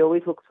Joseph. He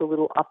always looks a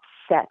little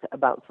upset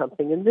about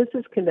something. And this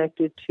is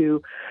connected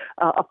to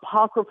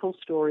apocryphal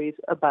stories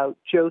about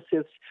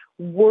Joseph's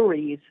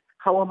worries.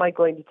 How am I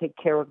going to take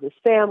care of this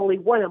family?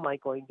 What am I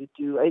going to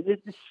do?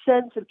 There's the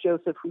sense of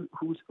Joseph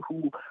who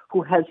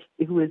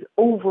is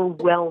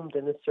overwhelmed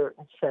in a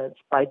certain sense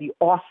by the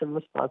awesome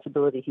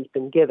responsibility he's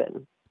been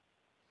given.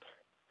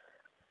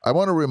 I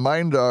want to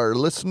remind our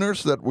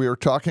listeners that we are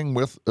talking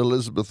with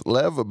Elizabeth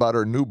Lev about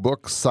her new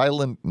book,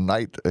 Silent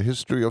Night, A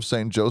History of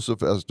St.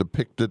 Joseph as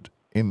Depicted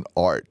in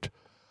Art.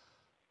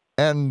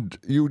 And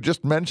you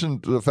just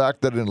mentioned the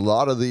fact that in a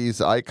lot of these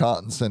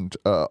icons and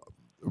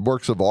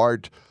works of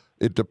art,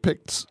 it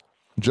depicts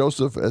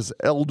Joseph as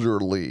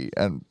elderly,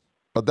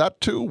 but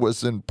that too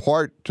was in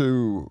part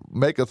to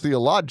make a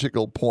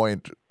theological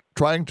point,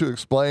 trying to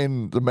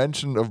explain the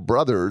mention of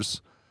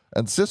brothers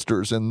and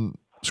sisters in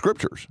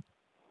scriptures.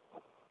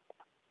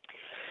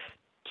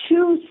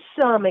 To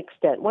some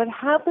extent, what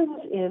happens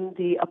in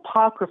the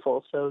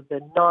apocryphal, so the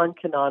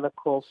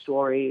non-canonical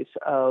stories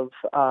of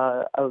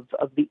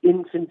the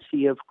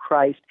infancy of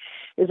Christ,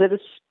 is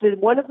that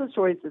one of the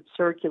stories that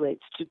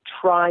circulates to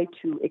try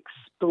to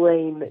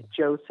explain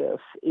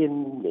Joseph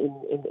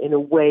in a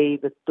way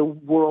that the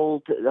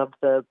world of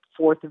the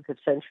 4th and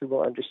 5th century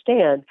will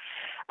understand,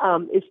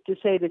 is to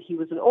say that he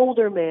was an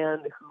older man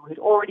who had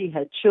already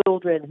had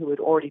children, who had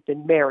already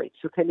been married.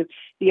 So kind of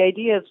the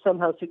idea of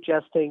somehow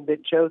suggesting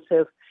that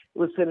Joseph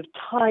was sort of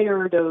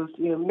tired of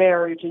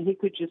marriage, and he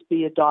could just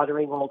be a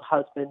doddering old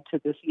husband to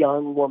this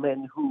young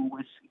woman who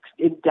was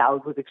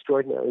endowed with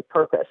extraordinary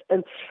purpose.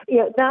 And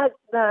that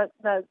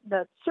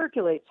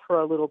circulates for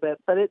a little bit,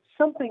 but it's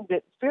something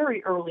that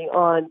very early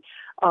on,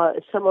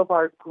 some of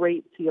our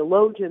great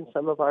theologians,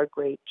 some of our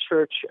great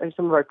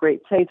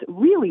saints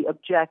really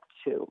object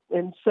to.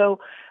 And so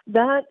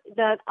that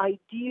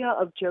idea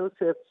of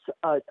Joseph's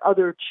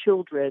other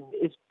children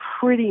is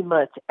pretty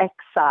much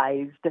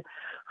excised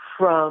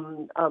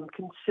from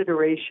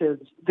considerations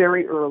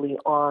very early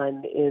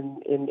on in,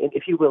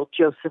 if you will,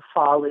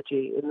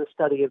 Josephology, in the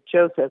study of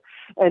Joseph.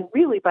 And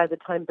really, by the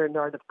time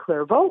Bernard of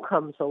Clairvaux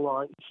comes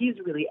along, he's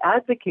really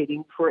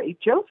advocating for a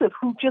Joseph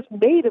who just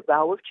made a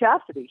vow of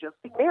chastity, just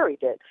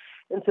married it.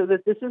 And so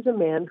that this is a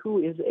man who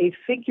is a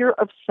figure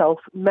of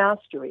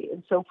self-mastery.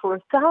 And so for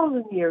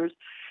 1,000 years,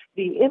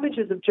 the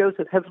images of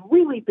Joseph have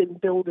really been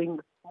building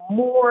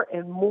more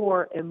and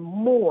more and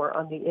more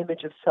on the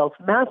image of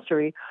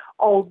self-mastery,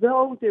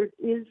 although there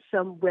is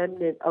some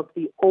remnant of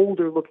the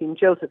older-looking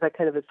Joseph that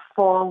kind of has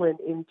fallen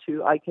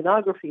into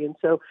iconography. And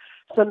so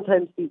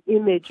sometimes the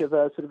image of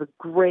a sort of a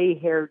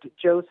gray-haired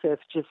Joseph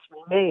just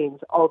remains,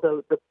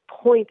 although the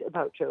point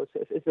about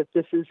Joseph is that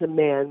this is a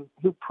man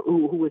who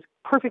was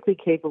perfectly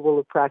capable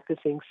of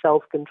practicing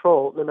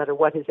self-control, no matter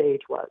what his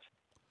age was.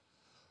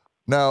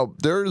 Now,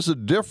 there is a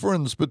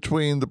difference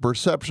between the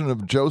perception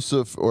of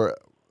Joseph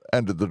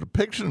and the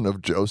depiction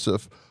of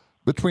Joseph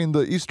between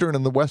the Eastern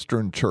and the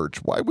Western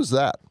Church. Why was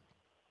that?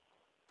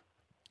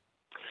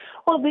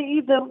 Well,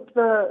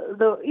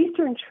 the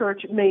Eastern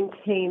Church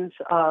maintains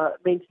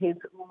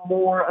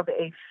more of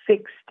a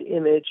fixed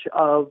image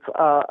of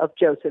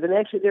Joseph, and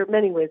actually there are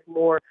many ways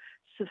more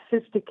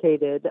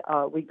sophisticated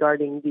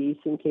regarding the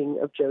thinking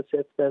of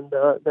Joseph than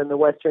the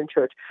Western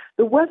Church.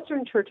 The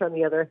Western Church, on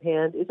the other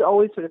hand, is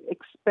always sort of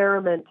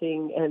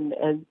experimenting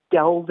and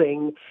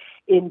delving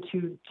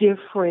into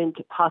different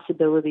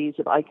possibilities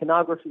of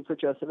iconography for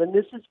Joseph, and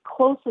this is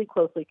closely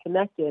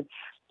connected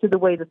to the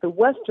way that the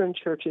Western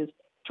Church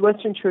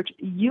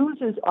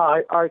uses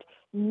art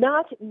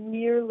not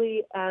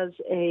merely as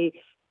a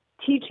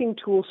teaching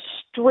tool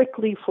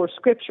strictly for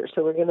Scripture.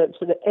 So we're going to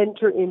sort of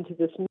enter into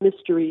this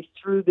mystery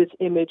through this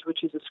image,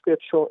 which is a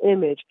scriptural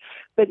image.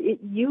 But it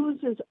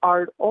uses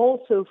art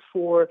also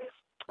for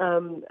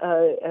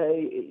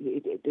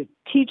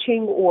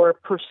teaching or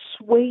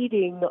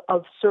persuading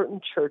of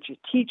certain church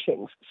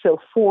teachings. So,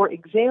 for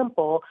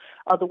example,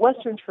 the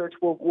Western Church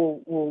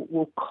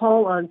will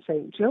call on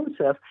Saint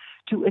Joseph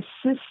to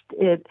assist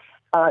it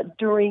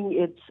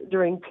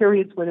during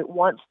periods when it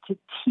wants to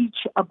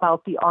teach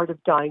about the art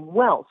of dying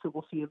well. So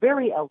we'll see a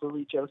very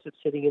elderly Joseph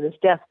sitting in his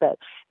deathbed.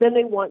 Then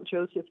they want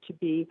Joseph to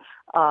be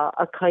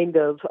a kind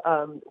of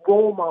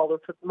role model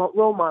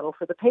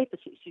for the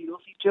papacy. So you'll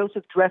see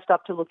Joseph dressed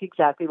up to look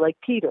exactly like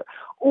Peter,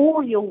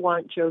 or you'll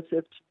want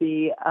Joseph to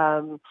be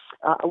a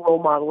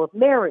role model of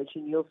marriage,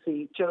 and you'll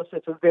see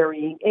Joseph of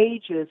varying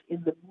ages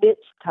in the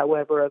midst,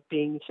 however, of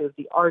being sort of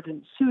the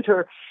ardent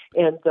suitor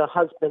and the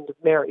husband of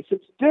Mary. So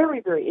it's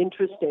very, very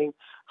interesting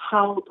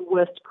how the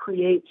West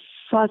creates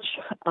such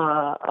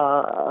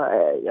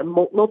a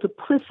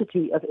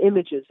multiplicity of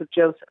images of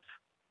Joseph.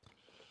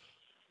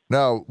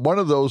 Now, one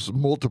of those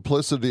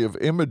multiplicity of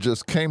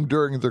images came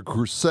during the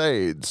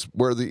Crusades,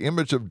 where the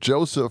image of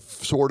Joseph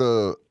sort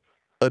of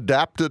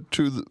adapted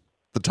to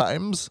the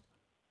times.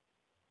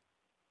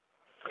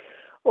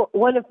 Well,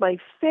 one of my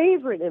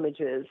favorite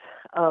images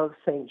of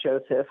St.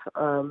 Joseph,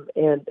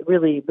 and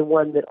really the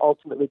one that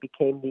ultimately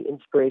became the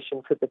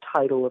inspiration for the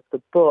title of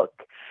the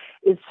book,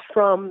 is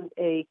from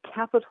a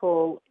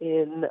capitol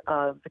in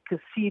the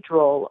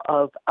Cathedral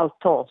of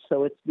Autun.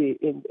 So it's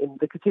in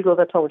the Cathedral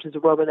of Autun, which is a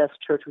Romanesque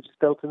church which is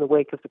built in the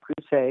wake of the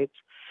Crusades.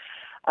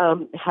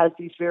 Has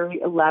these very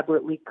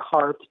elaborately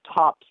carved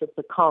tops of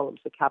the columns.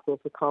 The capital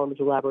of the column is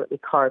elaborately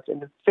carved,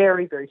 and a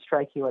very, very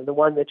striking one. The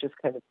one that just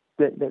kind of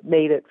that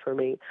made it for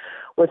me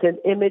was an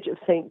image of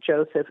Saint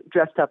Joseph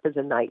dressed up as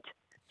a knight.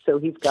 So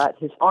he's got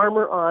his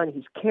armor on,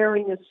 he's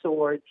carrying a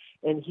sword,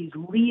 and he's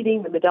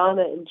leading the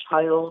Madonna and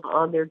Child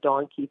on their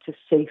donkey to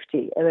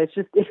safety. And it's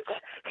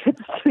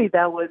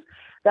that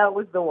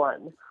was the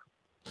one.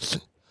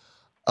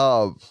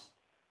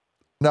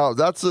 Now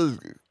that's a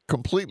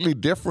completely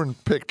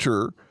different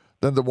picture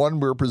than the one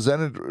we're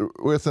presented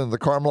with in the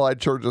Carmelite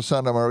Church of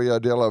Santa Maria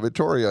della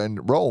Vittoria in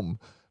Rome,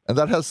 and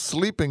that has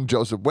sleeping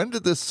Joseph. When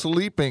did this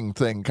sleeping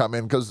thing come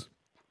in? Because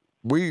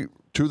we,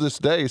 to this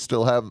day,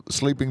 still have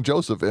sleeping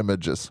Joseph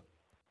images.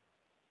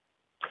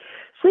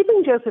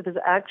 Sleeping Joseph is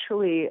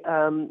actually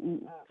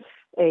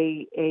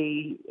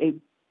a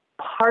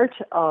part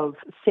of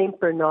Saint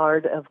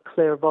Bernard of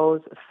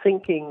Clairvaux's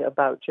thinking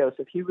about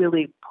Joseph. He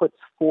really puts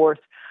forth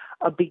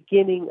a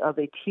beginning of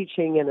a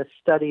teaching and a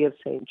study of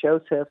Saint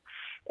Joseph.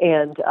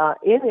 And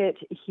in it,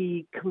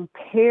 he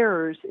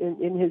compares,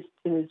 in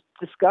his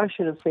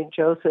discussion of Saint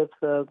Joseph,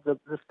 the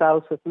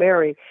spouse of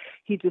Mary,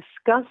 he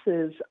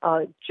discusses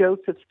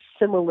Joseph's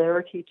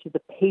similarity to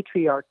the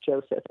patriarch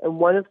Joseph. And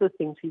one of the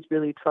things he's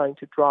really trying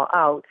to draw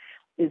out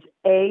is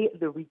A,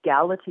 the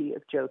regality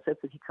of Joseph,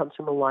 that he comes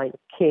from a line of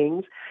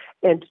kings,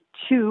 and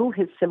two,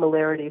 his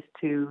similarities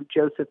to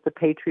Joseph the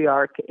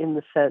patriarch in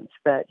the sense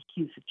that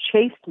he's a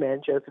chaste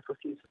man. Joseph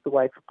refuses the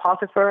wife of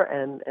Potiphar,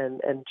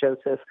 and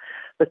Joseph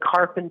the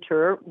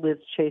carpenter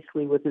lives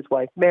chastely with his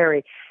wife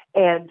Mary.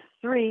 And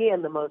three,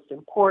 and the most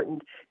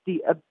important,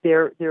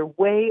 their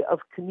way of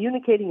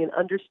communicating and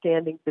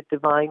understanding the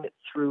divine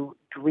through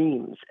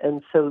dreams.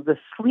 And so the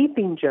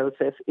sleeping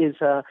Joseph is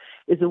a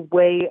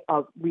way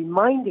of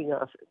reminding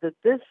us that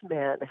this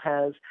man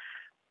has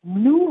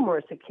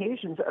numerous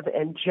occasions of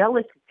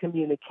angelic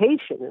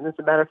communication. And as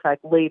a matter of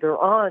fact, later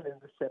on in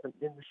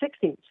the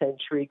 16th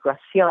century,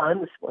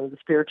 Gracian, one of the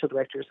spiritual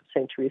directors of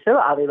St. Teresa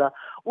of Avila,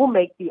 will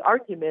make the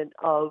argument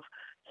of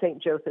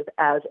St. Joseph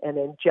as an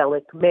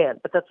angelic man.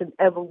 But that's an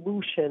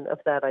evolution of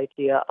that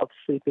idea of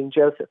sleeping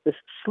Joseph. This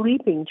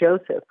sleeping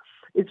Joseph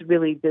is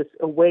really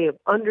a way of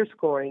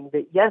underscoring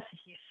that, yes,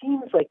 he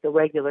seems like the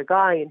regular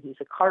guy, and he's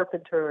a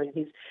carpenter, and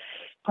he's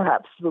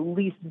perhaps the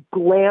least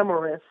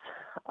glamorous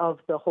of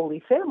the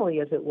Holy Family,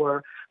 as it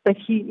were, but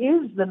he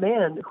is the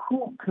man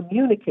who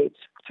communicates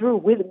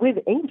with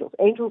angels.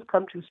 Angels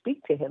come to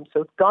speak to him.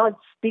 So God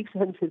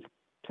sends his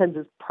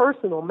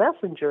personal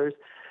messengers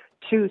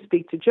to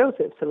speak to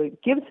Joseph. So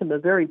it gives him a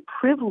very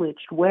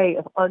privileged way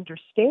of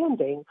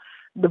understanding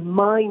the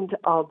mind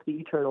of the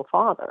Eternal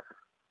Father.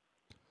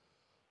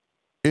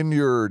 In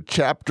your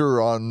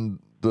chapter on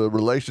the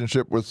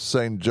relationship with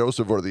St.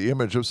 Joseph, or the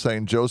image of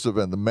St. Joseph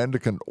and the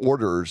mendicant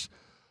orders,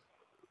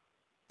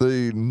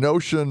 the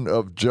notion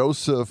of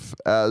Joseph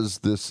as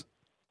this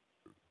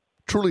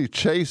truly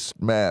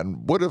chaste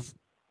man would have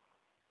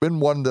been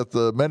one that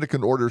the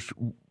Mendicant order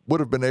would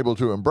have been able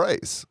to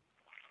embrace.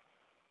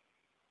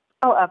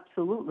 Oh,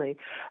 absolutely.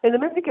 And the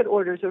Mendicant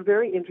orders are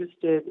very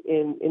interested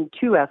in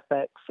two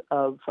aspects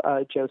of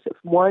Joseph.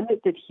 One,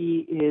 that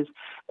he is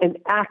an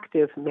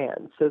active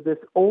man. So this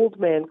old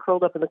man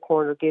curled up in the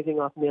corner,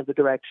 gazing off in the other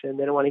direction,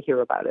 they don't want to hear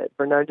about it.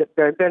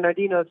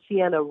 Bernardino of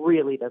Siena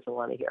really doesn't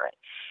want to hear it.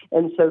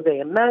 And so they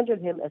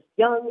imagine him as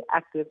young,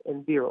 active,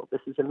 and virile.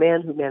 This is a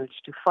man who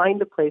managed to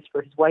find a place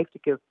for his wife to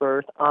give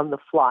birth on the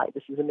fly.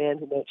 This is a man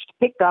who managed to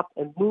pick up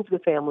and move the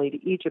family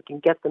to Egypt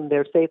and get them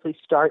there safely,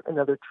 start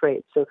another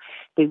trade. So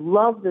they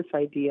love this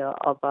idea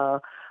of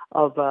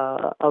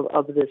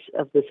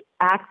this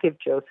active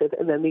Joseph.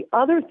 And then the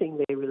other thing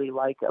they really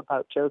like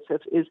about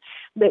Joseph is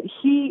that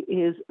he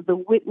is the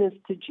witness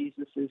to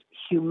Jesus's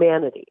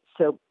humanity.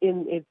 So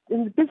in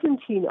the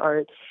Byzantine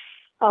art,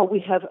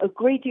 we have a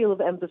great deal of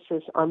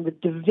emphasis on the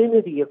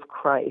divinity of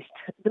Christ.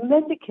 The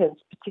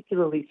Mendicants,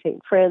 particularly St.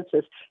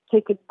 Francis,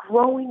 take a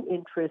growing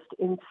interest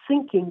in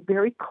thinking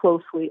very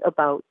closely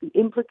about the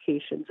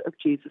implications of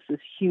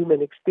Jesus'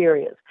 human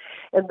experience.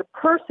 And the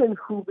person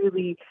who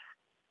really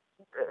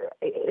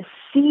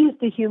sees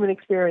the human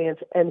experience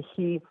and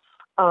he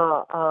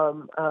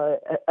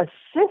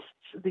assists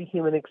the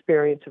human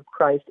experience of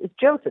Christ is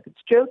Joseph.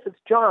 It's Joseph's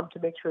job to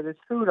make sure there's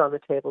food on the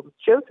table. It's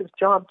Joseph's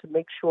job to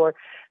make sure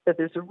that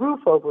there's a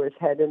roof over his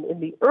head. And in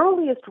the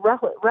earliest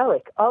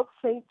relic of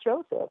Saint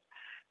Joseph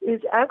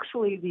is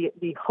actually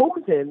the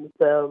hosen,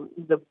 the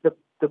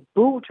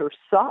boot or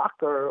sock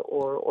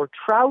or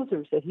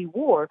trousers that he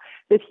wore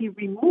that he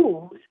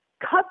removes,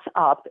 cuts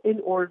up in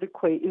order to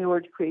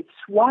create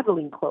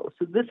swaddling clothes.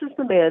 So this is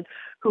the man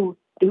who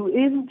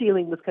isn't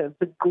dealing with kind of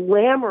the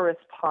glamorous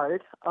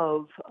part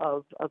of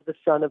the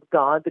Son of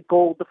God, the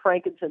gold, the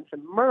frankincense,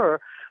 and myrrh,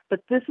 but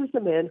this is the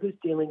man who's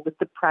dealing with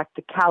the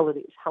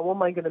practicalities. How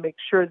am I going to make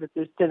sure that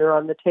there's dinner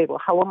on the table?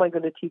 How am I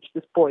going to teach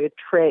this boy a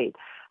trade?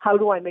 How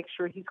do I make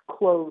sure he's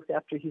clothed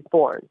after he's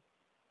born?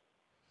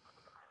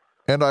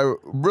 And I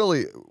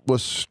really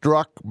was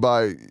struck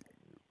by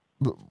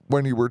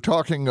when you were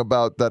talking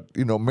about that,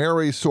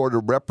 Mary sort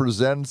of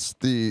represents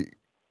the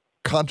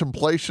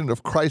contemplation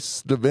of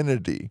Christ's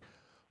divinity,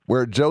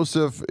 where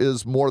Joseph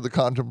is more the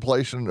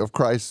contemplation of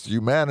Christ's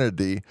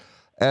humanity.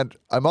 And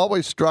I'm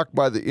always struck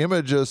by the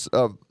images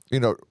of,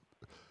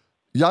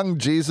 young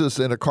Jesus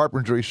in a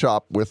carpentry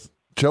shop with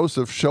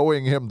Joseph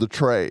showing him the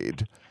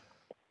trade.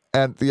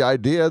 And the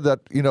idea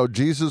that,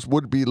 Jesus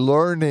would be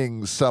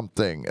learning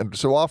something. And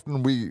so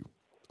often we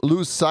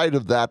lose sight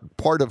of that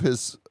part of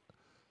his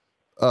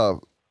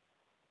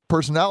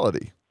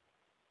personality.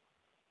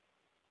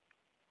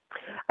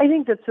 I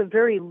think that's a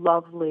very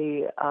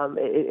lovely,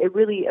 it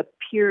really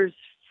appears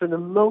for the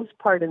most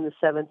part in the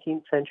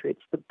 17th century.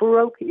 It's the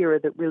Baroque era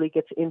that really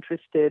gets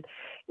interested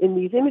in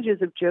these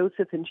images of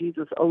Joseph and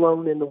Jesus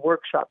alone in the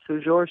workshop. So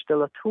Georges de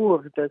la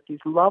Tour does these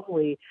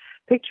lovely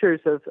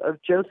pictures of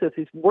Joseph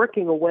who's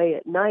working away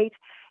at night,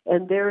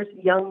 and there's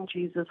young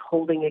Jesus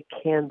holding a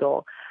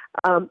candle.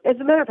 As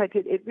a matter of fact,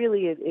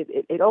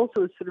 it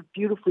also is sort of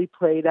beautifully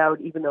played out,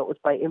 even though it was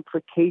by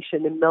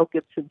implication in Mel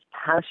Gibson's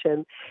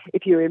Passion.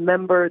 If you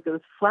remember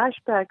those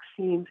flashback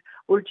scenes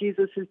where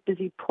Jesus is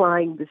busy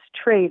plying this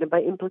trade, and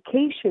by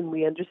implication,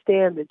 we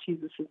understand that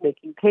Jesus is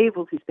making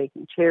tables, he's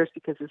making chairs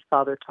because his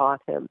father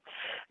taught him.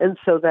 And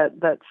so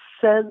that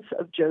sense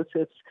of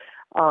Joseph's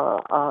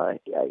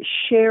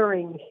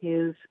sharing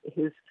his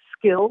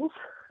skills,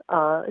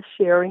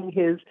 sharing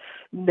his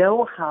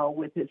know-how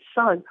with his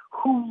son,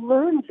 who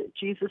learns it.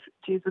 Jesus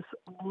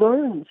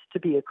learns to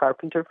be a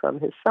carpenter from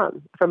his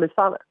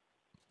father.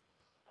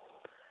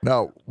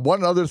 Now,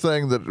 one other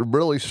thing that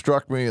really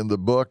struck me in the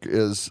book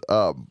is,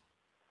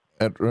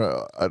 and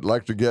I'd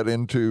like to get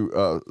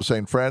into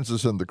St.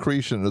 Francis and the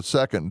Creche in a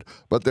second,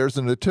 but there's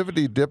a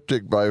nativity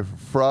diptych by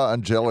Fra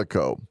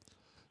Angelico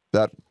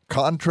that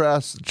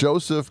contrasts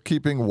Joseph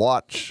keeping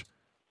watch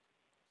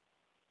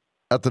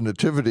at the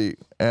Nativity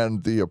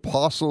and the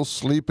apostles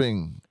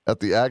sleeping at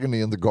the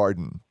agony in the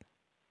garden.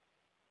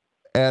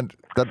 And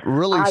that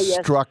really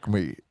struck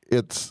me.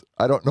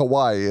 I don't know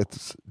why,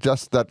 it's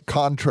just that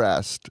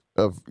contrast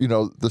of,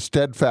 the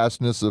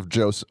steadfastness of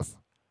Joseph.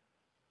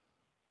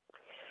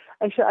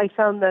 I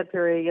found that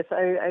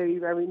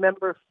I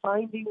remember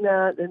finding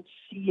that and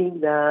seeing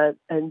that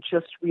and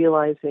just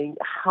realizing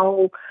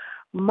how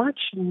much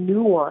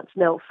nuance.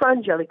 Now, Fra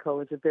Angelico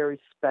is a very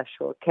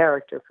special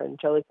character. Fra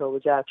Angelico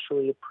was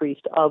actually a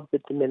priest of the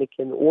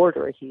Dominican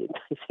order. He had,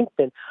 I think,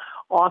 been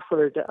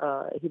offered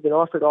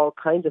all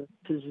kinds of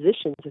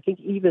positions. I think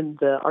even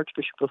the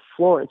Archbishop of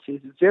Florence,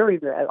 who's very,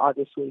 very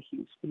obviously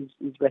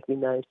he's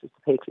recognized as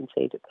the patron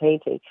saint of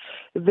painting,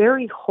 a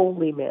very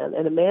holy man,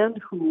 and a man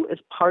who, as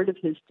part of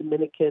his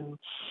Dominican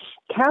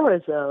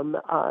charism,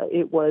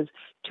 it was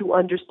to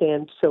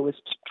understand so as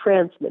to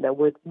transmit. Now,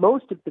 with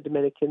most of the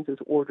Dominicans, as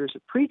orders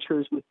of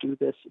preachers, would do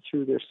this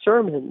through their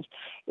sermons.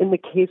 In the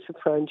case of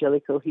Fra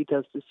Angelico, he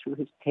does this through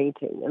his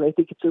painting, and I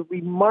think it's a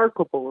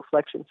remarkable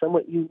reflection,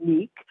 somewhat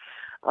unique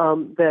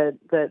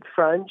that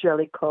Fra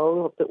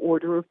Angelico of the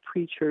Order of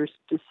Preachers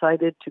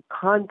decided to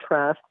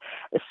contrast,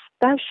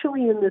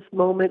 especially in this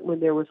moment when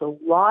there was a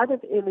lot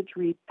of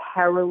imagery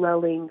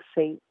paralleling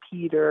St.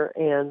 Peter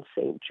and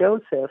St.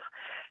 Joseph,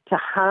 to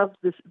have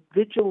this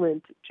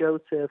vigilant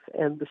Joseph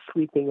and the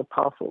sleeping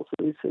apostles.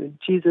 So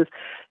Jesus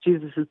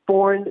is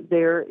born,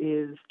 there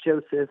is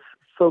Joseph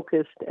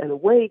focused and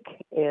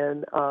awake,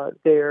 and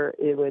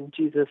when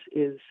Jesus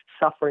is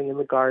suffering in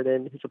the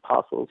garden, his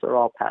apostles are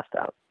all passed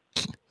out.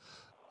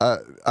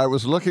 I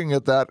was looking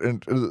at that,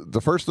 and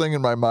the first thing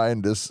in my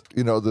mind is,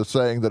 the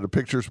saying that a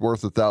picture's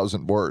worth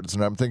 1,000 words.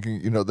 And I'm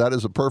thinking, that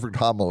is a perfect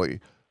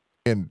homily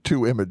in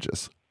 2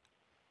 images.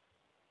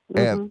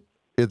 And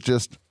it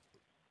just,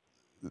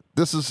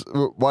 this is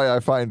why I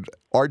find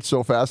art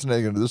so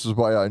fascinating, and this is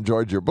why I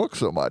enjoyed your book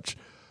so much,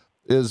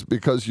 is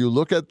because you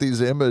look at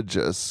these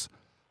images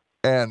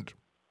and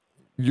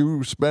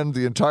you spend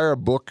the entire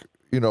book,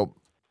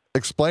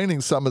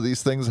 explaining some of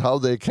these things, how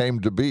they came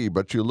to be,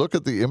 but you look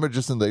at the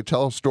images and they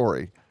tell a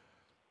story.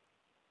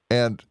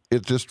 And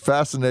it's just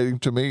fascinating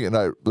to me.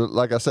 And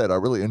like I said, I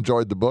really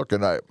enjoyed the book,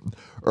 and I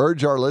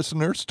urge our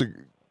listeners to,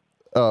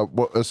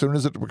 as soon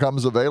as it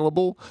becomes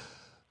available,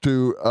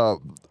 to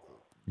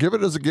give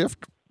it as a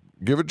gift,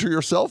 give it to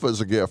yourself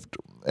as a gift.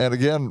 And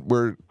again,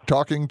 we're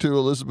talking to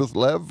Elizabeth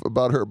Lev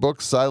about her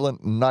book,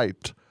 Silent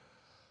Night.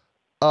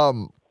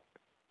 Now,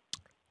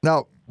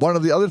 one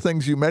of the other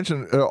things you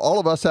mentioned, all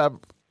of us have,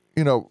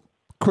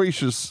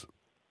 creches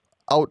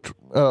out.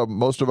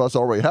 Most of us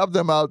already have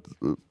them out.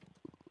 A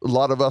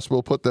lot of us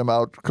will put them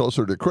out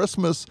closer to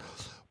Christmas.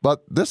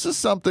 But this is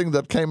something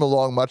that came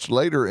along much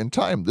later in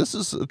time. This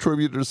is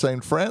attributed to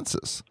St.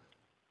 Francis.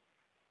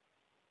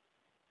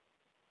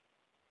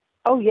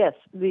 Oh yes,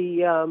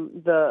 the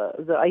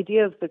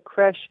idea of the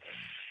creche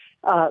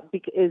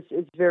is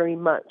very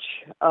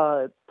much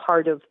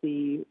part of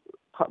the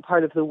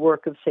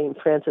work of St.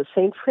 Francis.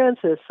 St.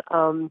 Francis,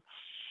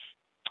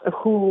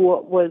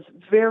 who was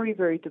very,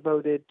 very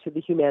devoted to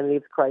the humanity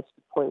of Christ to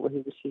the point where he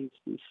received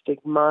the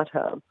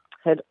stigmata,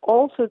 had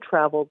also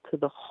traveled to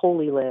the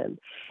Holy Land,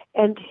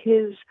 and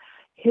his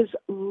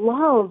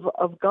love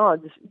of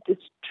God, this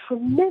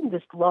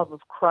tremendous love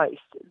of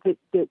Christ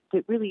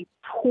that really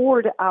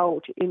poured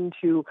out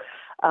into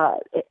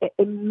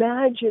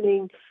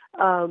imagining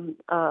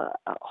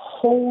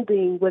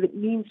holding what it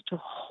means to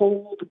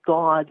hold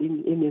God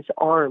in his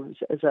arms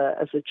as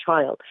a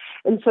child.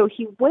 And so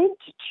he went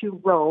to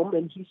Rome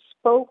and he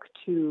spoke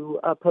to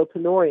Pope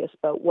Honorius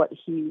about what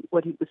he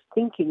was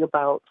thinking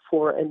about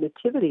for a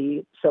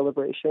nativity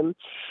celebration,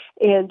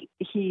 and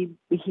he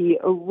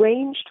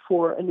arranged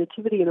for a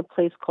nativity in a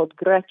place called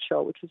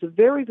Greccio, which was a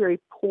very, very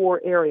poor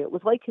area. It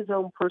was like his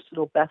own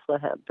personal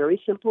Bethlehem, very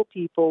simple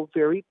people,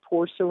 very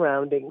poor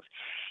surroundings.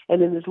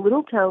 And in this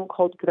little town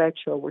called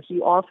Greccio, where he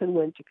often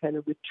went to kind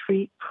of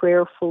retreat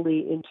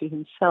prayerfully into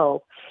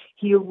himself,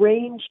 he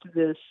arranged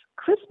this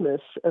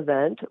Christmas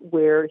event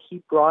where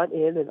he brought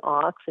in an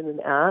ox and an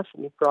ass,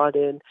 and he brought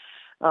in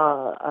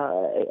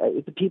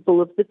the people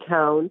of the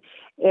town.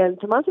 And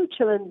Tommaso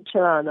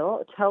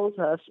Celano tells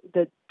us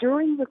that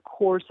during the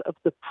course of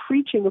the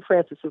preaching of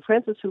Francis, so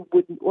Francis, who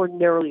wouldn't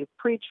ordinarily have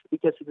preached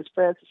because he was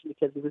Francis and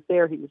because he was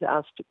there, he was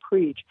asked to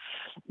preach,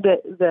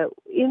 that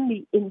in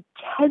the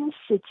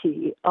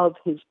intensity of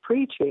his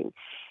preaching,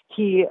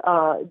 there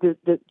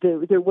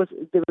was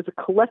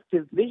a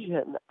collective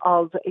vision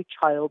of a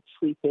child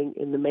sleeping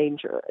in the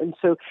manger. And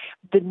so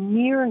the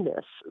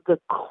nearness, the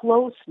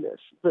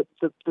closeness, the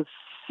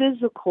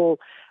physical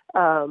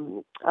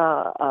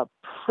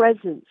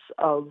presence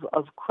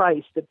of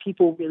Christ that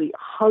people really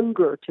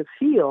hunger to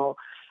feel,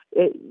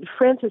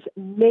 Francis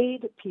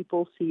made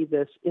people see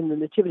this in the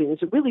Nativity. And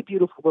there's a really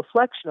beautiful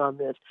reflection on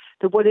this,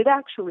 that what had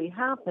actually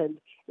happened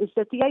is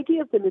that the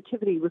idea of the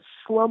Nativity was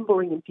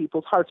slumbering in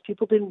people's hearts.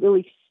 People didn't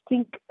really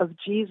think of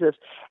Jesus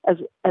as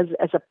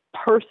a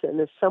person,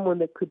 as someone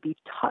that could be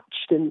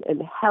touched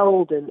and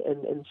held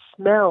and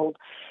smelled.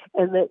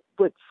 And that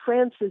what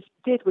Francis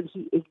did, what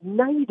he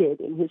ignited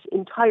in his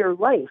entire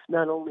life,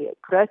 not only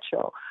at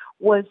Greccio,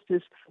 was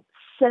this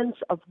sense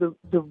of the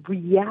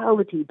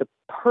reality, the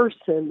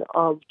person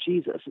of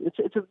Jesus.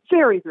 It's a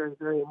very, very,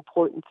 very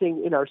important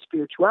thing in our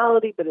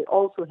spirituality, but it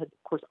also has,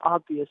 of course,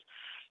 obvious,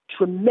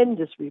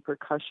 tremendous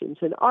repercussions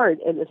in art.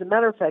 And as a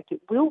matter of fact,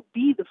 it will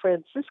be the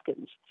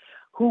Franciscans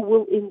who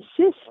will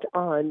insist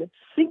on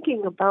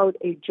thinking about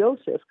a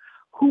Joseph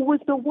who was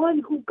the one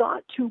who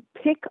got to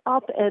pick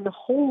up and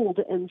hold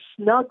and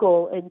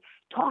snuggle and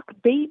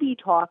baby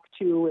talk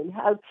to and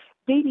have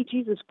baby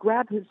Jesus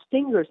grab his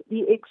fingers.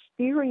 The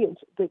experience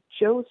that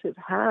Joseph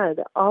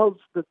had of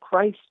the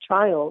Christ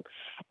child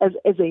as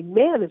a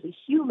man, as a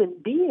human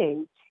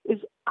being, is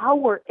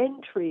our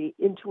entry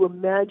into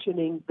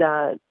imagining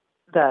that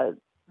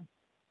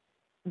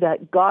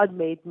God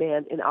made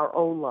man in our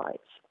own lives.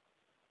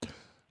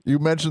 You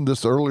mentioned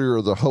this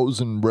earlier, the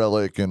Hosen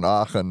relic in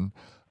Aachen,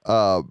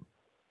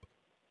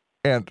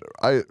 and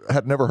I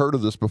had never heard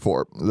of this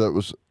before. That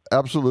was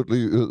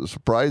absolutely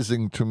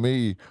surprising to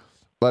me.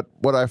 But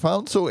what I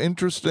found so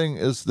interesting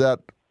is that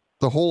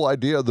the whole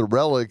idea of the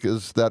relic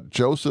is that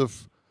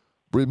Joseph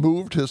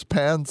removed his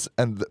pants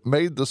and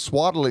made the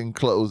swaddling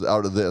clothes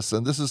out of this.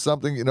 And this is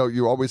something,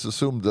 you always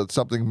assumed that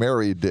something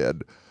Mary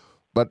did.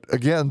 But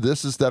again,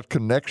 this is that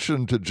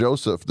connection to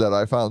Joseph that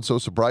I found so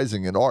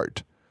surprising in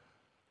art.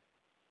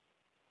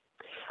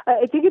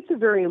 I think it's a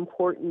very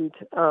important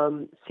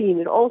scene.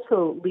 It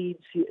also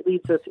leads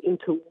us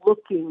into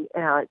looking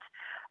at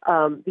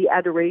the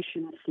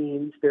adoration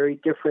scenes very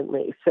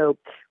differently. So,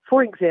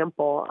 for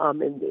example,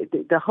 in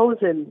the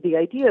Hosen, the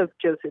idea of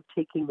Joseph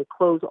taking the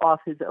clothes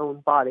off his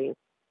own body,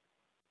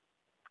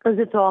 because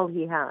it's all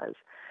he has,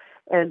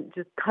 and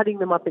just cutting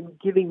them up and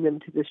giving them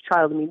to this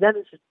child. I mean, that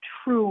is a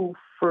true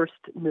first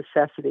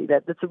necessity.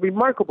 That's a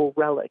remarkable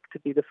relic to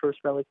be the first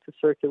relic to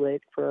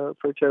circulate for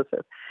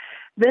Joseph.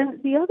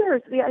 Then the other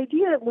is the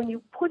idea when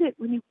you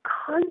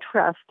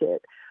contrast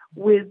it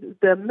with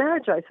the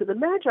Magi. So the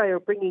Magi are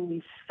bringing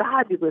these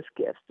fabulous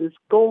gifts, this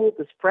gold,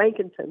 this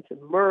frankincense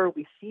and myrrh.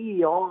 We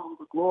see all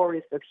the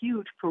glorious, the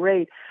huge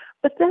parade.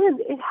 But then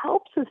it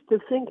helps us to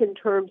think in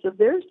terms of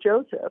there's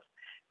Joseph,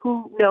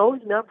 who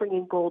is not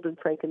bringing gold and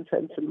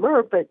frankincense and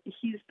myrrh, but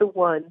he's the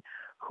one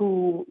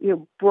who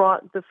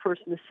brought the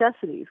first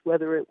necessities,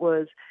 whether it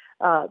was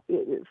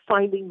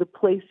finding the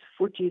place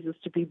for Jesus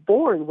to be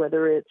born,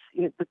 whether it's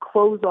the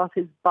clothes off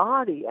his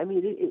body. I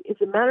mean, as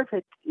a matter of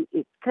fact,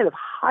 it kind of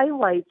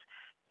highlights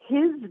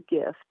his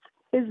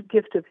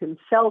gift of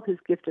himself, his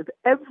gift of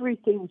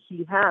everything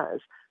he has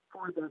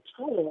for the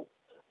child,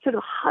 sort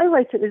of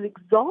highlights it and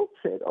exalts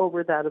it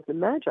over that of the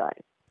Magi.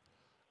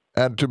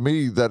 And to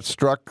me, that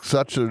struck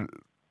such a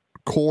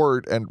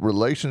chord and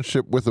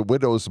relationship with the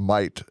widow's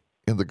mite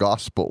in the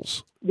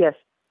Gospels. Yes.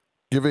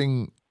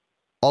 Giving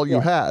all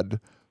you had,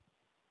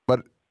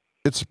 but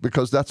it's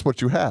because that's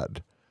what you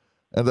had.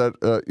 And that,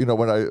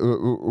 when I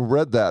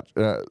read that,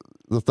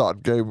 the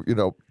thought gave,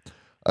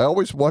 I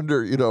always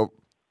wonder,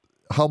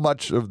 how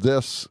much of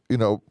this,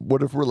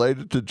 would have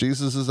related to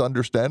Jesus's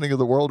understanding of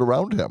the world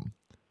around him.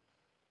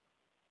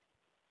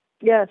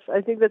 Yes,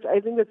 I think that's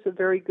a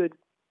very good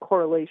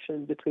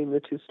correlation between the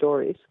two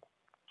stories.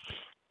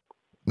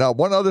 Now,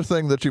 one other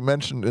thing that you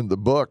mentioned in the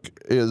book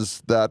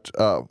is that,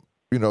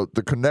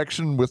 the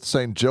connection with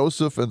St.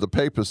 Joseph and the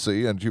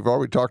papacy, and you've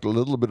already talked a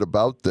little bit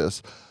about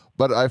this,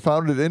 but I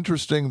found it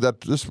interesting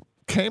that this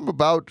came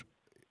about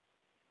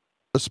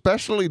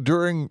especially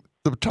during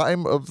the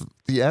time of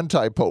the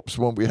anti-popes,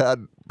 when we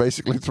had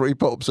basically 3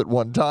 popes at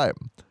one time,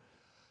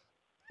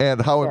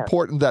 and how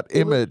important that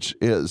image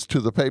is to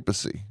the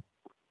papacy.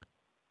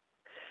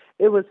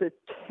 It was a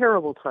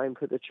terrible time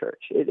for the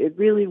church. It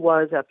really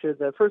was. After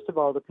first of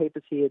all, the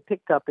papacy had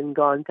picked up and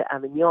gone to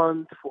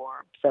Avignon for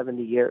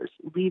 70 years,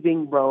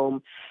 leaving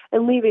Rome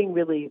and leaving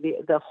really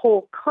the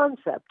whole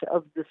concept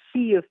of the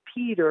See of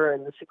Peter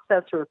and the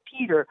successor of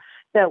Peter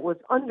that was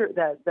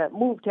that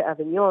moved to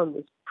Avignon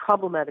was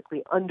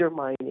problematically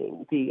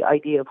undermining the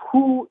idea of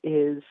who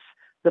is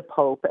the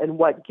Pope and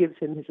what gives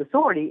him his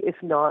authority, if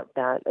not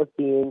that of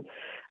being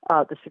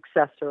the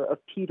successor of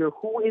Peter,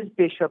 who is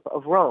Bishop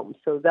of Rome.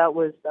 So that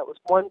was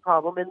one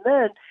problem. And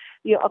then,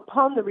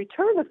 upon the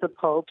return of the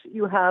popes,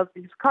 you have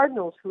these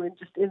cardinals who, in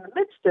the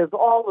midst of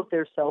all of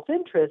their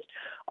self-interest,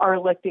 are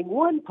electing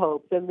one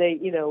pope. Then they,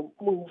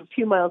 move a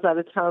few miles out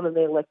of town and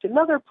they elect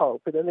another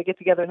pope. And then they get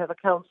together and have a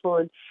council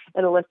and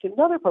elect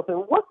another pope.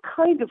 And what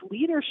kind of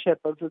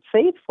leadership of the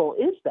faithful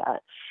is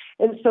that?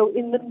 And so,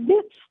 in the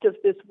midst of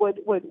this,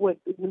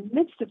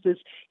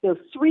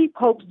 three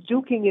popes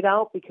duking it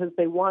out because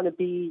they want to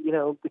be,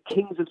 the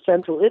kings of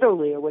Central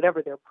Italy or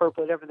whatever their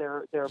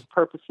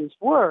purposes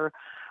were,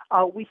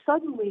 we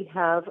suddenly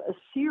have a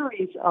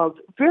series of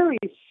very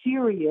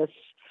serious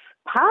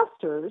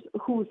pastors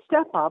who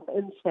step up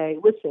and say,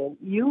 "Listen,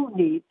 you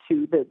need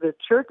to the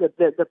church,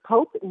 the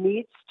Pope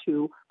needs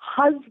to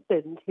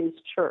husband his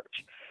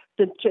church."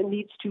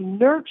 Needs to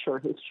nurture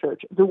his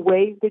church the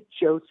way that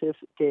Joseph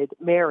did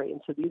Mary. And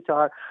so these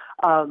are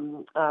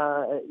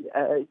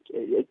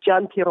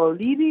Gian Piero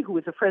Olivi, who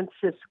was a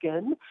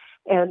Franciscan,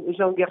 and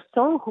Jean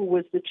Gerson, who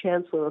was the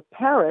Chancellor of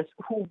Paris,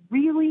 who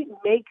really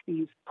make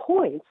these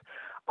points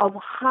of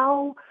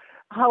how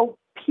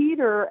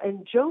Peter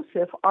and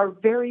Joseph are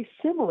very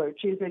similar.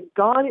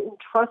 God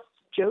entrusts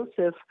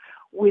Joseph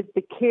with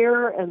the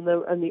care and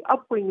the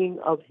upbringing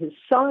of his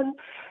son,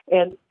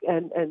 and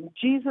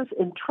Jesus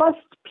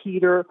entrusts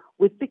Peter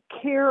with the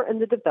care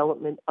and the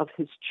development of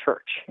his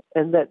church,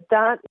 and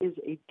that is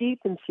a deep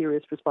and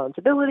serious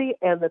responsibility,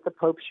 and that the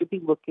Pope should be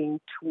looking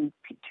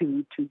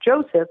to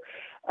Joseph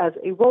as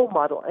a role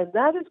model. And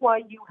that is why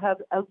you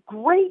have a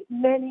great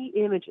many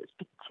images,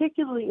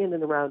 particularly in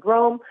and around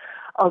Rome,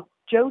 of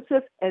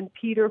Joseph and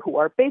Peter, who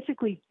are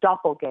basically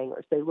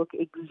doppelgangers. They look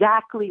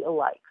exactly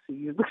alike. So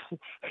you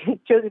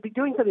Joseph be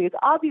doing something that's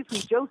obviously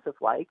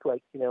Joseph-like,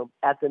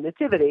 at the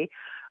Nativity,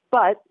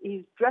 but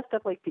he's dressed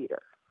up like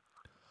Peter.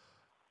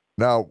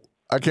 Now,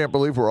 I can't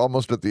believe we're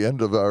almost at the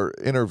end of our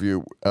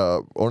interview.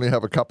 Only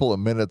have a couple of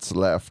minutes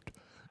left.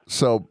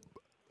 So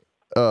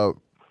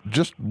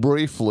just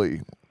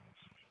briefly,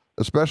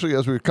 especially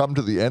as we come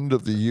to the end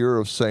of the year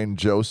of St.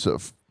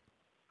 Joseph,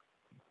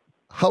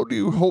 how do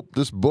you hope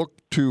this book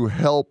to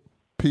help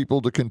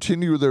people to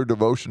continue their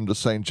devotion to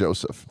St.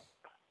 Joseph?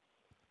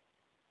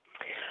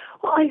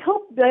 Well,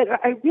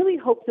 I really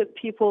hope that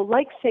people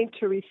like St.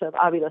 Teresa of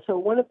Avila. So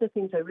one of the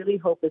things I really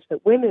hope is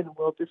that women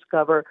will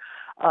discover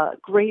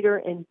greater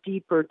and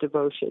deeper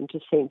devotion to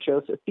St.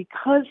 Joseph,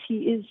 because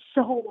he is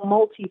so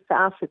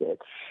multifaceted.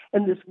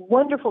 And this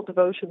wonderful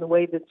devotion, the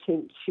way that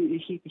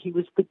he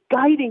was the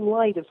guiding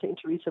light of St.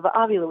 Teresa of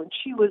Avila when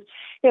she was,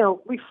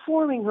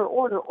 reforming her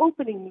order,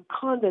 opening new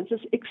convents, this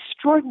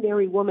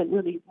extraordinary woman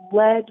really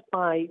led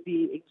by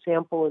the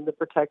example and the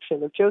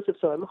protection of Joseph.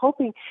 So I'm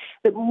hoping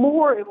that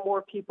more and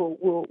more people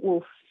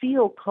will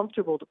feel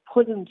comfortable to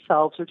put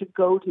themselves or to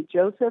go to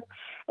Joseph,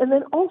 and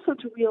then also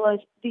to realize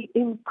the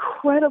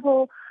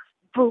incredible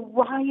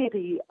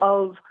variety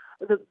of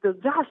the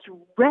vast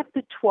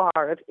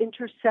repertoire of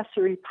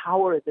intercessory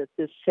power that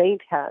this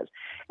saint has.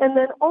 And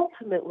then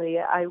ultimately,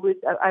 I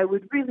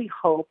would really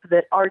hope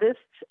that artists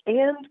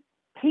and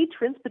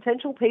patrons,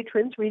 potential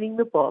patrons reading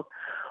the book,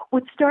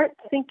 would start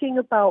thinking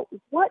about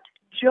what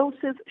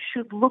Joseph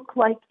should look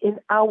like in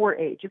our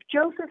age. If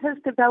Joseph has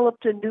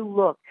developed a new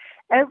look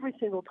every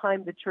single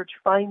time the church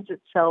finds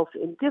itself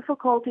in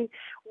difficulty,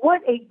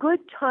 what a good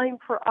time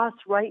for us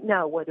right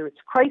now, whether it's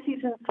crises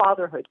in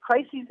fatherhood,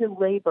 crises in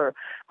labor,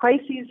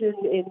 crises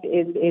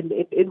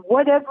in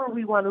whatever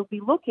we want to be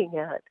looking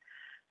at,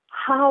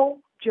 how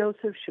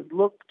Joseph should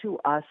look to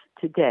us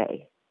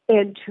today,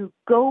 and to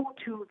go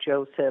to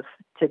Joseph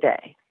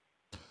today.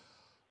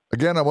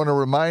 Again, I want to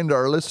remind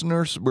our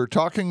listeners, we're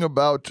talking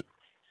about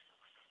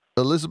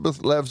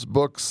Elizabeth Lev's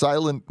book,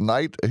 Silent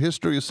Night, A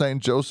History of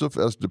St. Joseph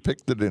as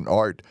Depicted in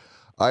Art.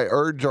 I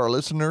urge our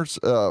listeners,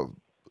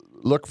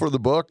 look for the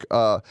book.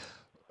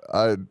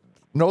 I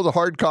know the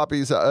hard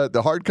copies,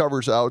 the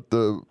hardcover's out.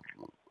 The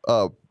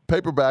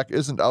paperback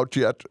isn't out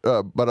yet,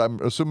 but I'm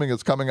assuming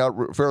it's coming out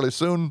fairly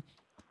soon.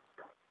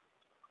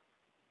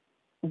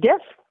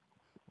 Yes,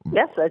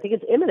 I think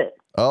it's imminent.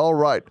 All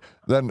right.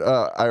 Then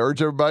I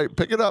urge everybody,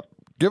 pick it up.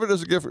 Give it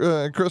as a gift,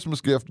 Christmas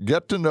gift.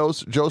 Get to know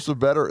Joseph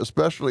better,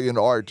 especially in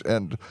art.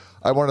 And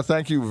I want to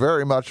thank you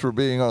very much for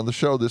being on the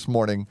show this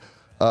morning,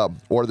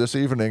 or this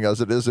evening as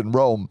it is in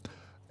Rome.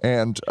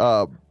 And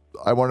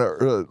I want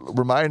to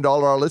remind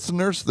all our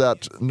listeners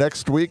that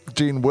next week,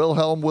 Gene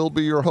Wilhelm will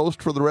be your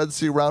host for the Red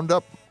Sea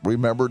Roundup.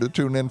 Remember to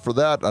tune in for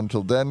that.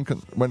 Until then,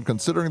 when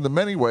considering the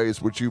many ways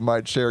which you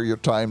might share your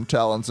time,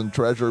 talents, and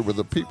treasure with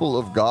the people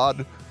of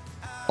God,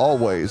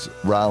 always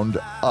round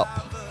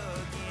up.